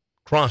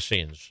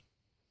crossings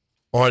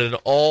are at an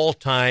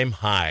all-time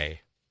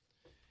high,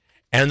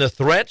 and the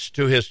threats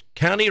to his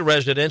county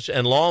residents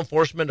and law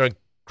enforcement are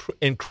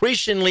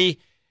increasingly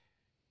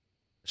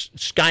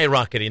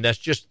skyrocketing.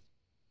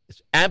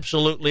 It's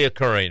absolutely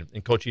occurring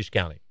in Cochise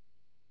County.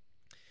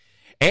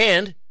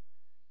 And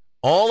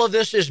all of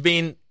this is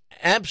being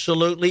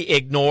absolutely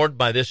ignored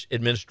by this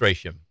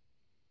administration.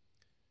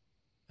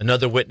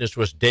 Another witness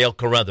was Dale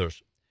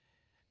Carruthers,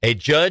 a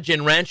judge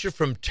and rancher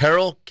from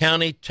Terrell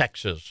County,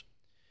 Texas.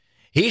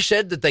 He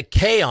said that the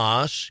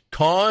chaos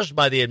caused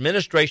by the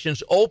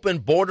administration's open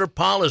border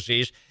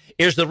policies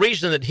is the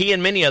reason that he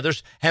and many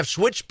others have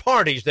switched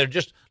parties. They're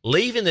just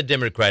leaving the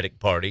Democratic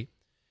Party,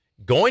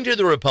 going to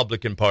the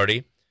Republican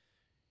Party.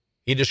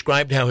 He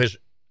described how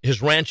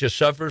his ranch has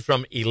suffered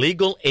from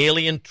illegal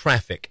alien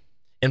traffic.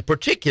 In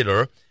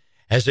particular,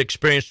 has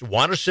experienced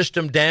water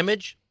system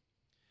damage.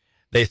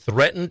 They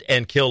threatened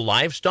and kill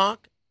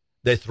livestock.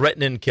 They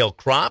threaten and kill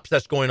crops.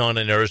 That's going on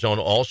in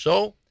Arizona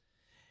also.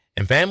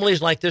 And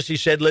families like this, he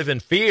said, live in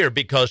fear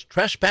because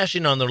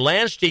trespassing on their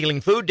land,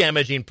 stealing food,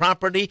 damaging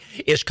property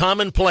is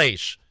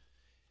commonplace.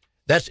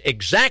 That's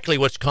exactly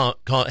what's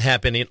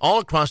happening all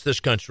across this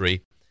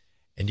country.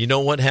 And you know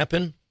what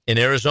happened in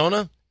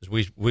Arizona? As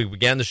we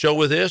began the show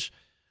with this.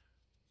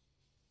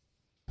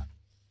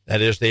 That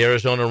is, the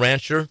Arizona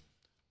rancher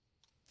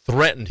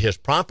threatened his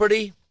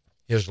property,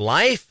 his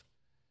life,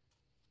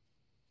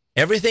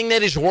 everything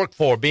that he's worked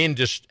for being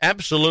just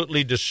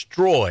absolutely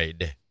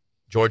destroyed.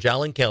 George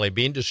Allen Kelly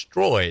being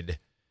destroyed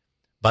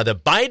by the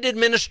Biden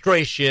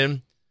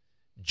administration,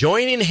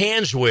 joining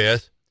hands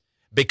with,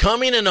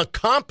 becoming an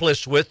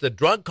accomplice with the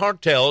drug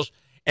cartels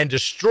and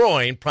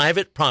destroying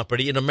private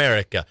property in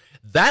America.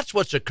 That's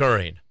what's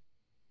occurring.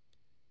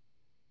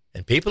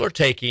 And people are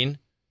taking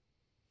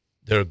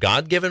their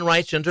God-given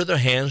rights into their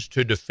hands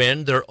to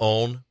defend their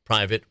own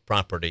private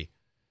property.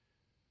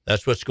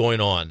 That's what's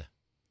going on.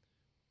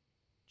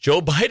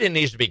 Joe Biden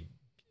needs to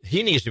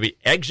be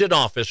exit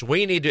office.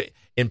 We need to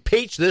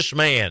impeach this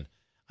man.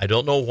 I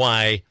don't know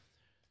why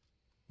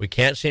we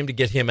can't seem to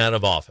get him out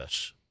of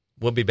office.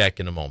 We'll be back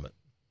in a moment.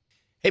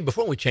 Hey,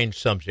 before we change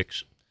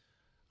subjects,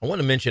 I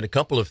want to mention a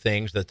couple of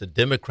things that the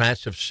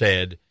Democrats have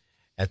said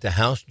at the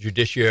House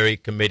Judiciary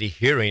Committee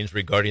hearings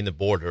regarding the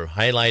border,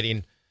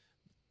 highlighting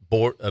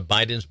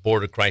Biden's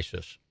border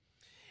crisis.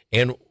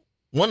 And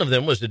one of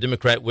them was the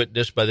Democrat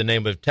witness by the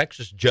name of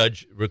Texas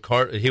Judge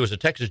Ricardo. He was a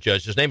Texas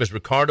judge. His name is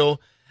Ricardo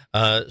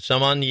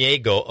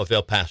Samaniego of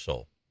El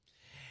Paso.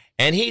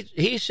 And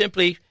he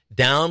simply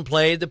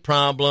downplayed the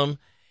problem.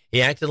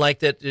 He acted like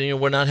that,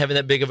 we're not having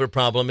that big of a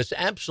problem. It's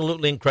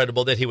absolutely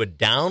incredible that he would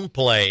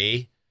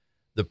downplay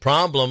the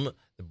problem,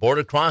 the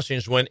border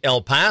crossings, when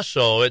El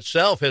Paso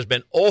itself has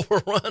been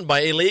overrun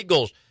by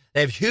illegals.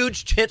 They have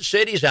huge tent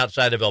cities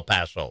outside of El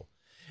Paso.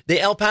 The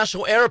El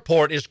Paso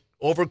airport is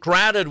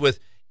overcrowded with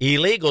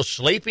illegals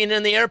sleeping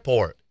in the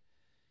airport.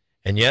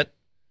 And yet,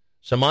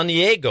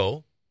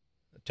 Samaniego,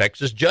 the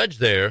Texas judge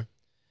there,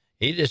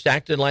 he just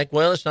acted like,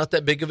 well, it's not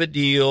that big of a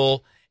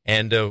deal.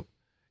 And,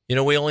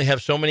 we only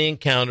have so many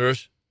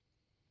encounters.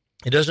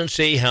 He doesn't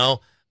see how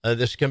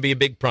this can be a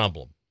big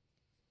problem.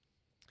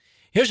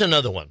 Here's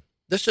another one.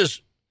 This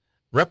is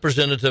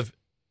Representative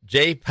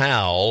Jay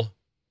Powell,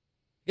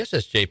 I guess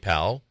that's Jay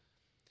Powell.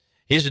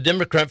 He's a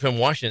Democrat from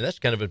Washington. That's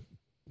kind of a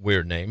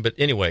weird name, but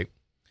anyway,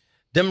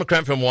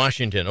 Democrat from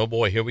Washington. Oh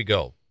boy, here we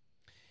go.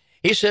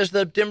 He says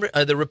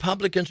the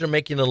Republicans are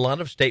making a lot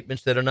of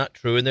statements that are not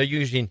true, and they're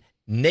using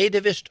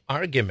nativist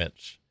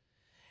arguments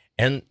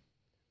and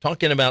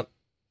talking about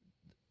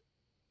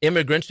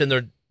immigrants, and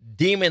they're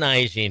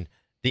demonizing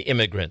the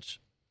immigrants.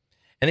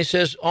 And he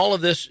says all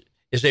of this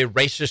is a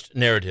racist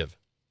narrative.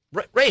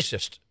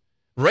 Racist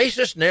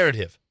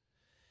narrative.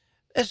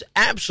 That's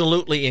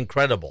absolutely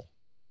incredible.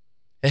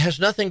 It has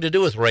nothing to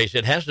do with race.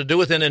 It has to do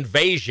with an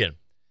invasion.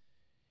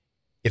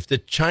 If the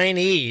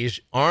Chinese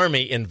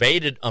army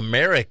invaded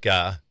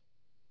America,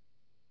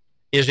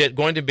 is it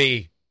going to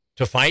be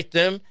to fight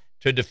them,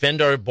 to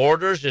defend our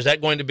borders? Is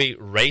that going to be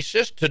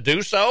racist to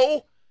do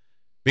so?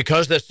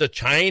 Because that's the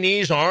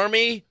Chinese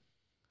army?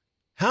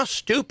 How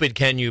stupid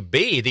can you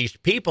be? These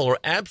people are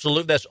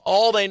absolute. That's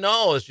all they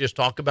know is just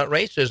talk about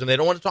racism. They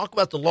don't want to talk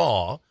about the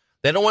law.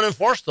 They don't want to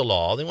enforce the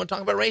law. They want to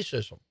talk about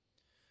racism.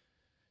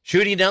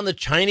 Shooting down the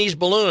Chinese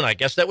balloon, I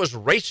guess that was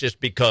racist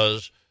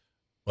because,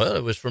 well,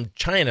 it was from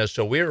China,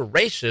 so we're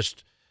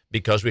racist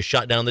because we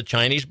shot down the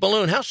Chinese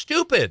balloon. How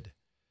stupid.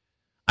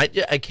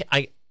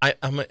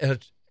 I'm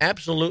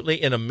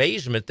absolutely in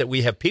amazement that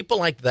we have people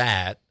like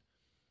that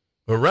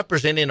who are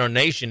representing our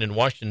nation in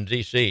Washington,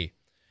 D.C.,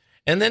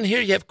 and then here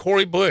you have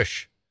Cori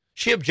Bush.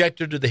 She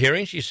objected to the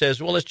hearing. She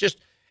says, well, it's just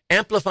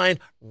amplifying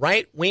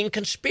right-wing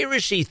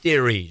conspiracy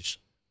theories.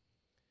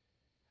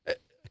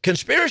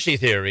 Conspiracy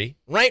theory,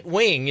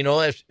 right-wing,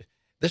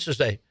 this is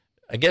I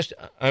guess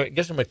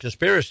I'm a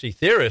conspiracy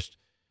theorist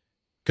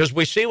because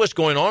we see what's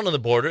going on the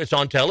border. It's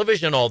on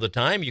television all the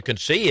time. You can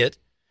see it.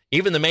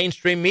 Even the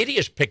mainstream media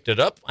has picked it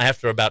up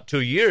after about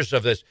 2 years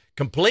of this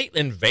complete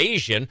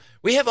invasion.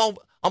 We have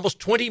almost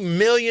 20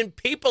 million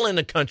people in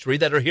the country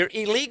that are here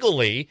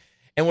illegally,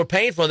 and we're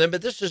paying for them,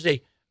 but this is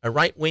a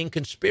right-wing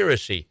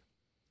conspiracy.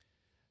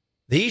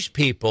 These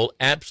people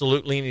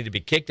absolutely need to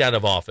be kicked out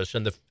of office,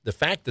 and the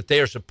fact that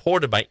they are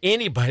supported by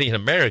anybody in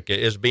America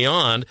is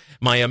beyond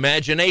my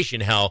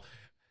imagination, how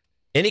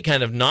any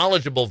kind of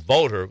knowledgeable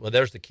voter, well,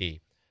 there's the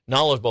key,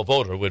 knowledgeable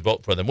voter would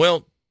vote for them.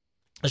 Well,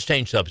 let's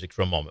change subject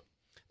for a moment.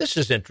 This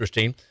is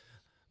interesting.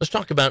 Let's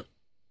talk about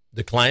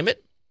the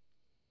climate,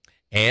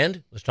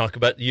 and let's talk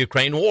about the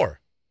Ukraine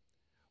war.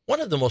 One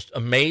of the most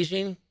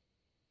amazing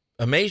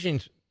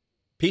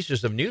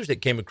pieces of news that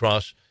came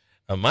across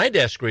my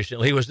desk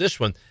recently was this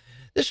one.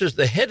 This is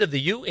the head of the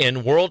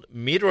UN World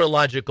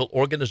Meteorological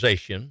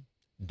Organization,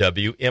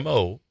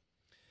 WMO.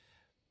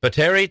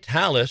 Petteri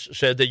Talis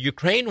said the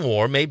Ukraine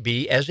war may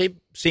be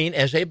seen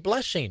as a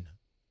blessing.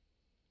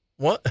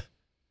 What?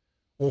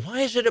 Well,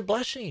 why is it a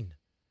blessing?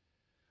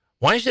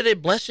 Why is it a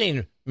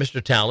blessing,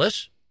 Mr.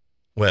 Talis?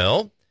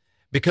 Well,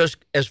 because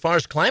as far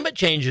as climate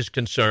change is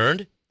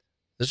concerned,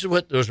 this is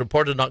what was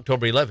reported on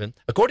October 11.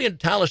 According to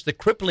Talis, the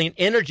crippling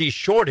energy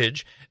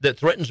shortage that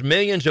threatens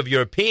millions of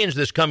Europeans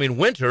this coming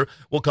winter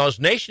will cause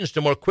nations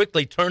to more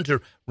quickly turn to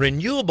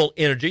renewable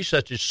energy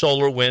such as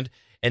solar, wind,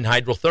 and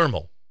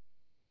hydrothermal.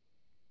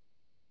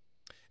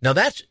 Now,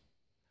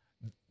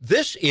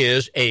 this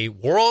is a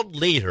world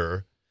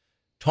leader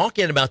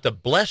talking about the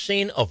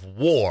blessing of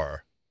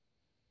war,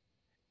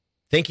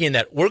 thinking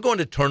that we're going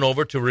to turn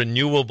over to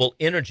renewable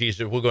energies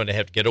that we're going to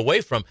have to get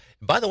away from.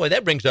 And by the way,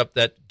 that brings up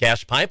that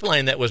gas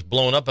pipeline that was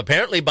blown up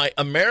apparently by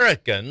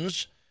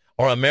Americans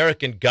or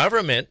American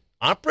government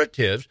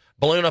operatives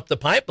blowing up the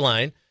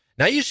pipeline.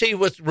 Now you see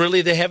what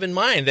really they have in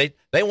mind.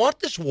 They want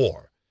this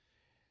war.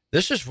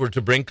 This is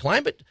to bring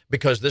climate,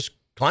 because this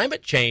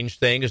climate change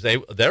thing is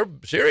they're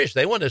serious.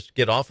 They want us to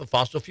get off of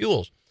fossil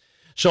fuels.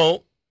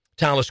 So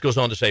Talis goes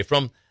on to say,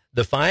 from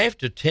the 5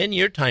 to 10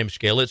 year time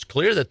scale, it's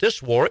clear that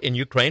this war in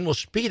Ukraine will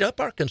speed up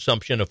our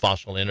consumption of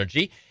fossil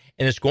energy,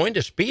 and it's going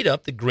to speed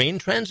up the green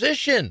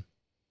transition.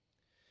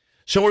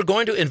 So we're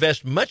going to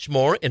invest much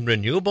more in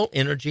renewable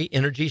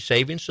energy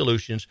saving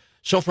solutions.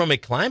 So from a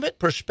climate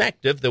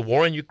perspective, the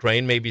war in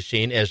Ukraine may be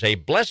seen as a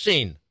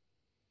blessing.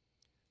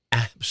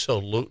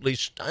 Absolutely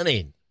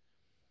stunning.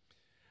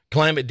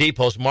 Climate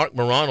Depot's Mark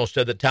Morano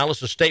said that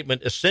Talis'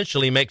 statement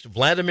essentially makes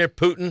Vladimir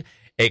Putin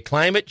a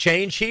climate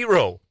change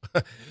hero.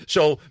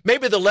 So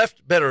maybe the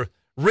left better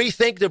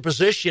rethink their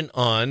position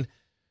on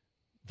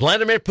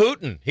Vladimir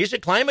Putin. He's a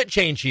climate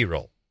change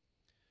hero.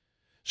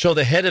 So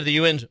the head of the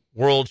UN's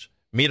World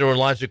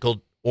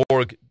Meteorological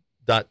org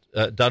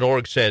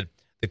said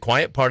the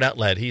quiet part out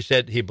loud. He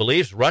said he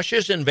believes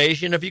Russia's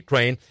invasion of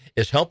Ukraine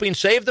is helping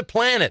save the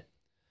planet.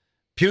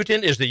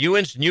 Putin is the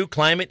UN's new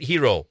climate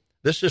hero.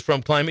 This is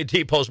from Climate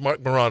Depot's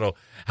Mark Morano.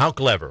 How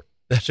clever.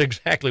 That's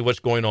exactly what's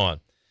going on.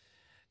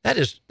 That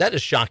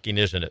is shocking,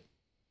 isn't it?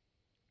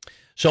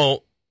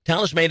 So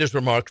Talis made his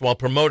remarks while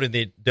promoting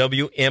the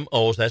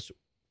WMO's, that's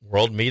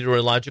World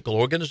Meteorological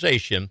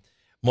Organization,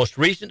 most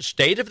recent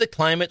State of the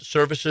Climate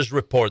Services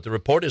report. The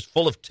report is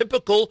full of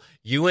typical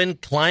UN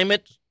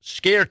climate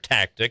scare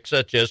tactics,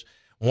 such as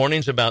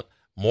warnings about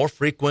more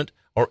frequent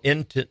or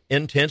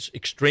intense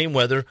extreme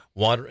weather,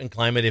 water, and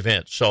climate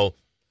events. So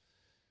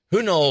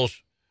who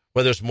knows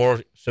whether it's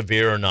more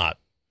severe or not.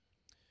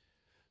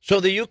 So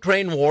the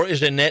Ukraine war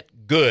is a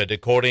net good,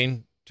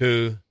 according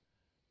to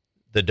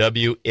the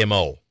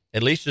WMO,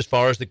 at least as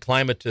far as the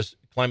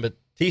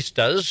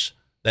climatistas,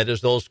 that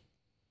is, those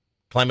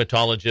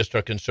climatologists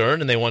are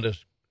concerned, and they want to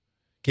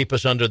keep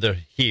us under their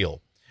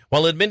heel.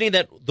 While admitting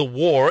that the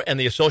war and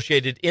the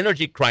associated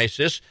energy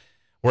crisis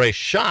were a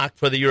shock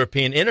for the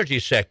European energy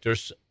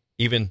sectors,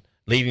 even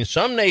leading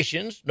some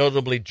nations,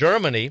 notably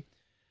Germany,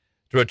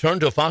 to return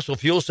to fossil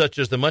fuels such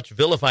as the much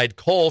vilified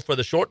coal for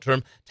the short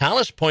term,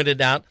 Tallis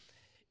pointed out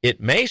it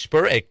may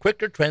spur a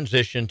quicker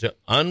transition to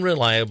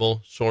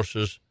unreliable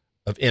sources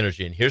of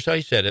energy. And here's how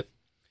he said it.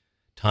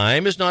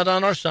 Time is not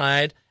on our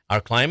side.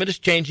 Our climate is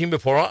changing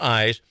before our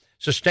eyes.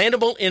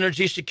 Sustainable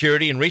energy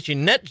security and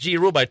reaching net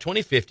zero by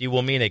 2050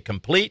 will mean a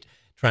complete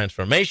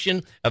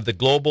transformation of the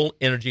global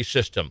energy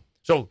system.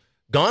 So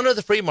gone are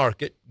the free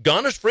market,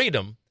 gone is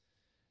freedom,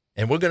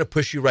 and we're going to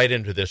push you right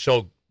into this.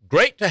 So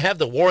great to have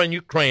the war in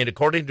Ukraine,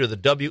 according to the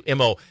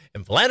WMO.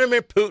 And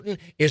Vladimir Putin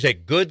is a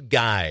good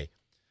guy.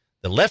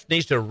 The left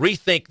needs to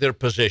rethink their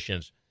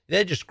positions.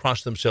 They just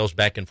cross themselves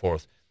back and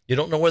forth. You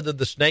don't know whether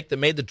the snake that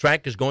made the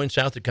track is going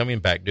south or coming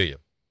back, do you?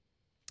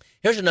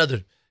 Here's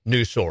another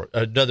news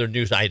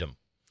item.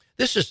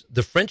 This is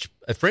a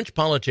French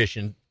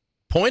politician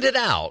pointed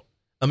out,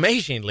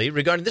 amazingly,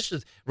 regards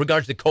the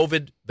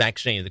COVID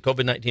vaccine, the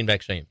COVID-19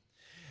 vaccine.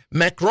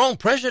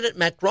 President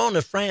Macron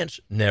of France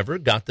never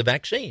got the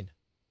vaccine,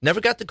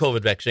 never got the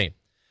COVID vaccine.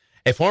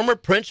 A former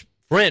French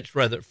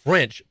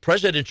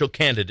presidential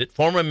candidate,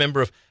 former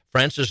member of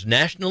France's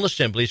National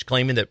Assembly, is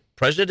claiming that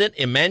President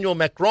Emmanuel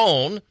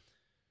Macron,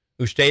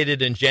 who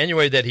stated in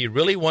January that he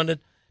really wanted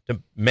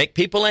to make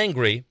people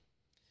angry,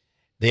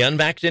 the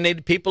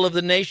unvaccinated people of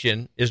the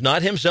nation, is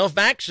not himself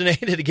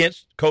vaccinated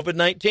against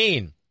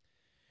COVID-19.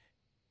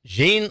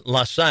 Jean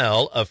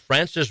Lassalle of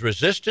France's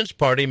Resistance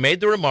Party made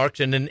the remarks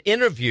in an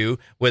interview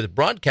with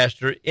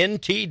broadcaster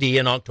NTD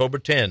in October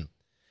 10.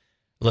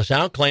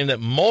 Lassalle claimed that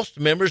most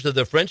members of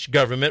the French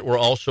government were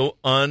also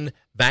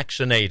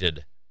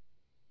unvaccinated.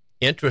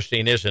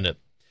 Interesting, isn't it?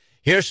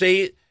 Here,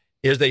 see,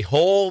 is the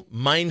whole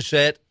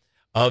mindset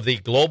of the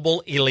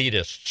global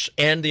elitists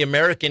and the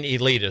American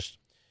elitists.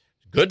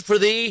 Good for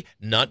thee,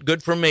 not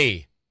good for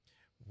me.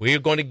 We're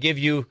going to give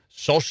you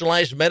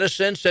socialized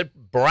medicine, said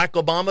Barack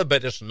Obama,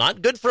 but it's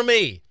not good for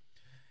me.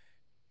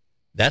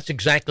 That's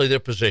exactly their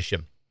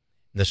position.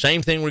 And the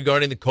same thing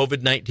regarding the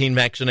COVID-19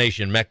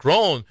 vaccination.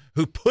 Macron,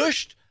 who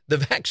pushed the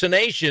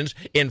vaccinations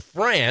in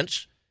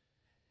France,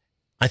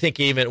 I think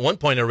even at one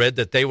point I read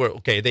that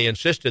they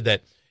insisted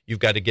that you've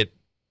got to get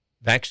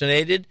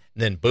vaccinated,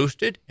 and then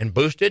boosted,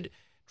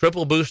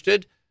 triple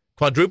boosted,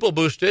 quadruple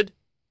boosted.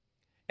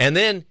 And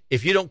then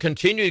if you don't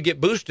continue to get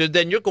boosted,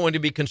 then you're going to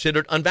be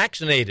considered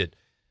unvaccinated.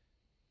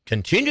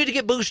 Continue to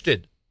get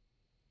boosted.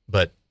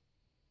 But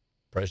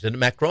President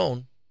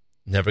Macron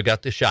never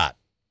got the shot.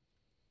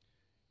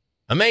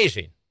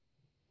 Amazing,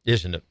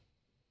 isn't it?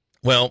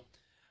 Well,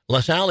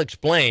 Lassalle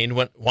explained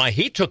why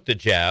he took the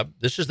jab.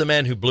 This is the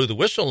man who blew the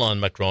whistle on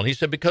Macron. He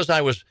said, because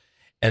I was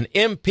an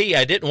MP,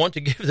 I didn't want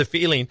to give the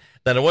feeling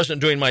that I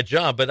wasn't doing my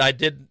job, but I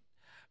did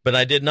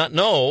not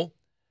know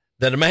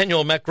that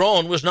Emmanuel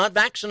Macron was not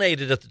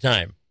vaccinated at the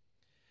time.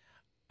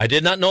 I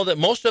did not know that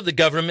most of the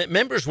government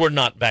members were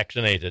not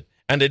vaccinated,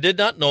 and I did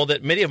not know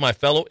that many of my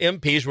fellow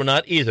MPs were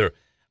not either.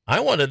 I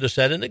wanted to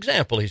set an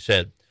example, he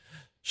said.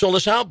 So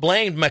Lassalle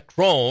blamed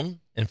Macron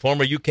and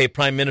former UK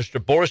Prime Minister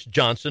Boris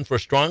Johnson for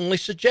strongly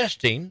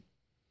suggesting,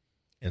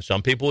 and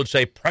some people would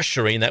say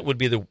pressuring, that would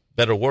be the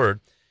better word,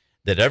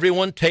 that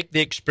everyone take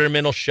the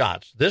experimental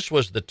shots. This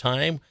was the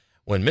time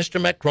when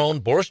Mr. Macron,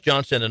 Boris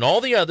Johnson, and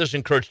all the others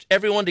encouraged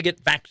everyone to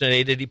get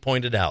vaccinated, he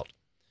pointed out.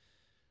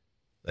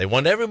 They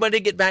want everybody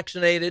to get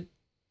vaccinated,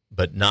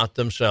 but not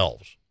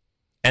themselves.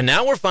 And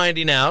now we're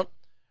finding out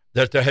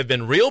that there have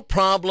been real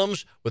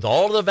problems with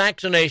all of the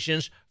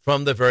vaccinations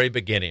from the very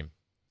beginning.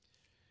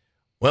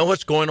 Well,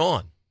 what's going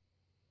on?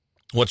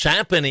 What's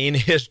happening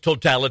is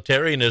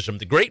totalitarianism,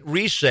 the Great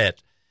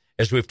Reset,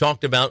 as we've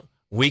talked about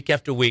week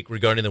after week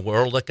regarding the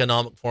World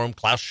Economic Forum,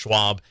 Klaus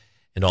Schwab,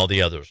 and all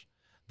the others.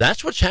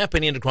 That's what's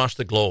happening across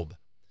the globe.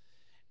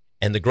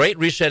 And the Great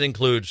Reset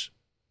includes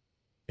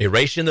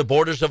erasing the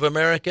borders of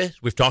America,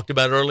 as we've talked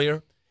about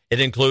earlier. It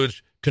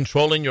includes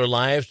controlling your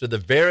lives to the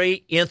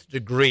very nth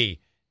degree,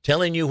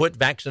 telling you what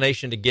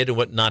vaccination to get and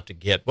what not to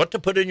get, what to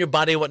put in your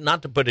body and what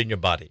not to put in your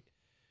body.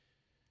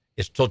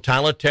 It's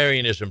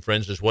totalitarianism,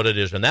 friends, is what it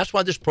is. And that's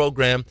why this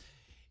program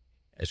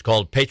is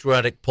called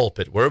Patriotic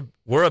Pulpit.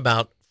 We're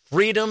about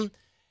freedom,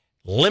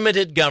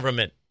 limited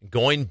government,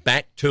 going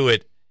back to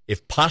it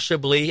if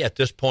possibly at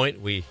this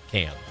point we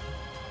can.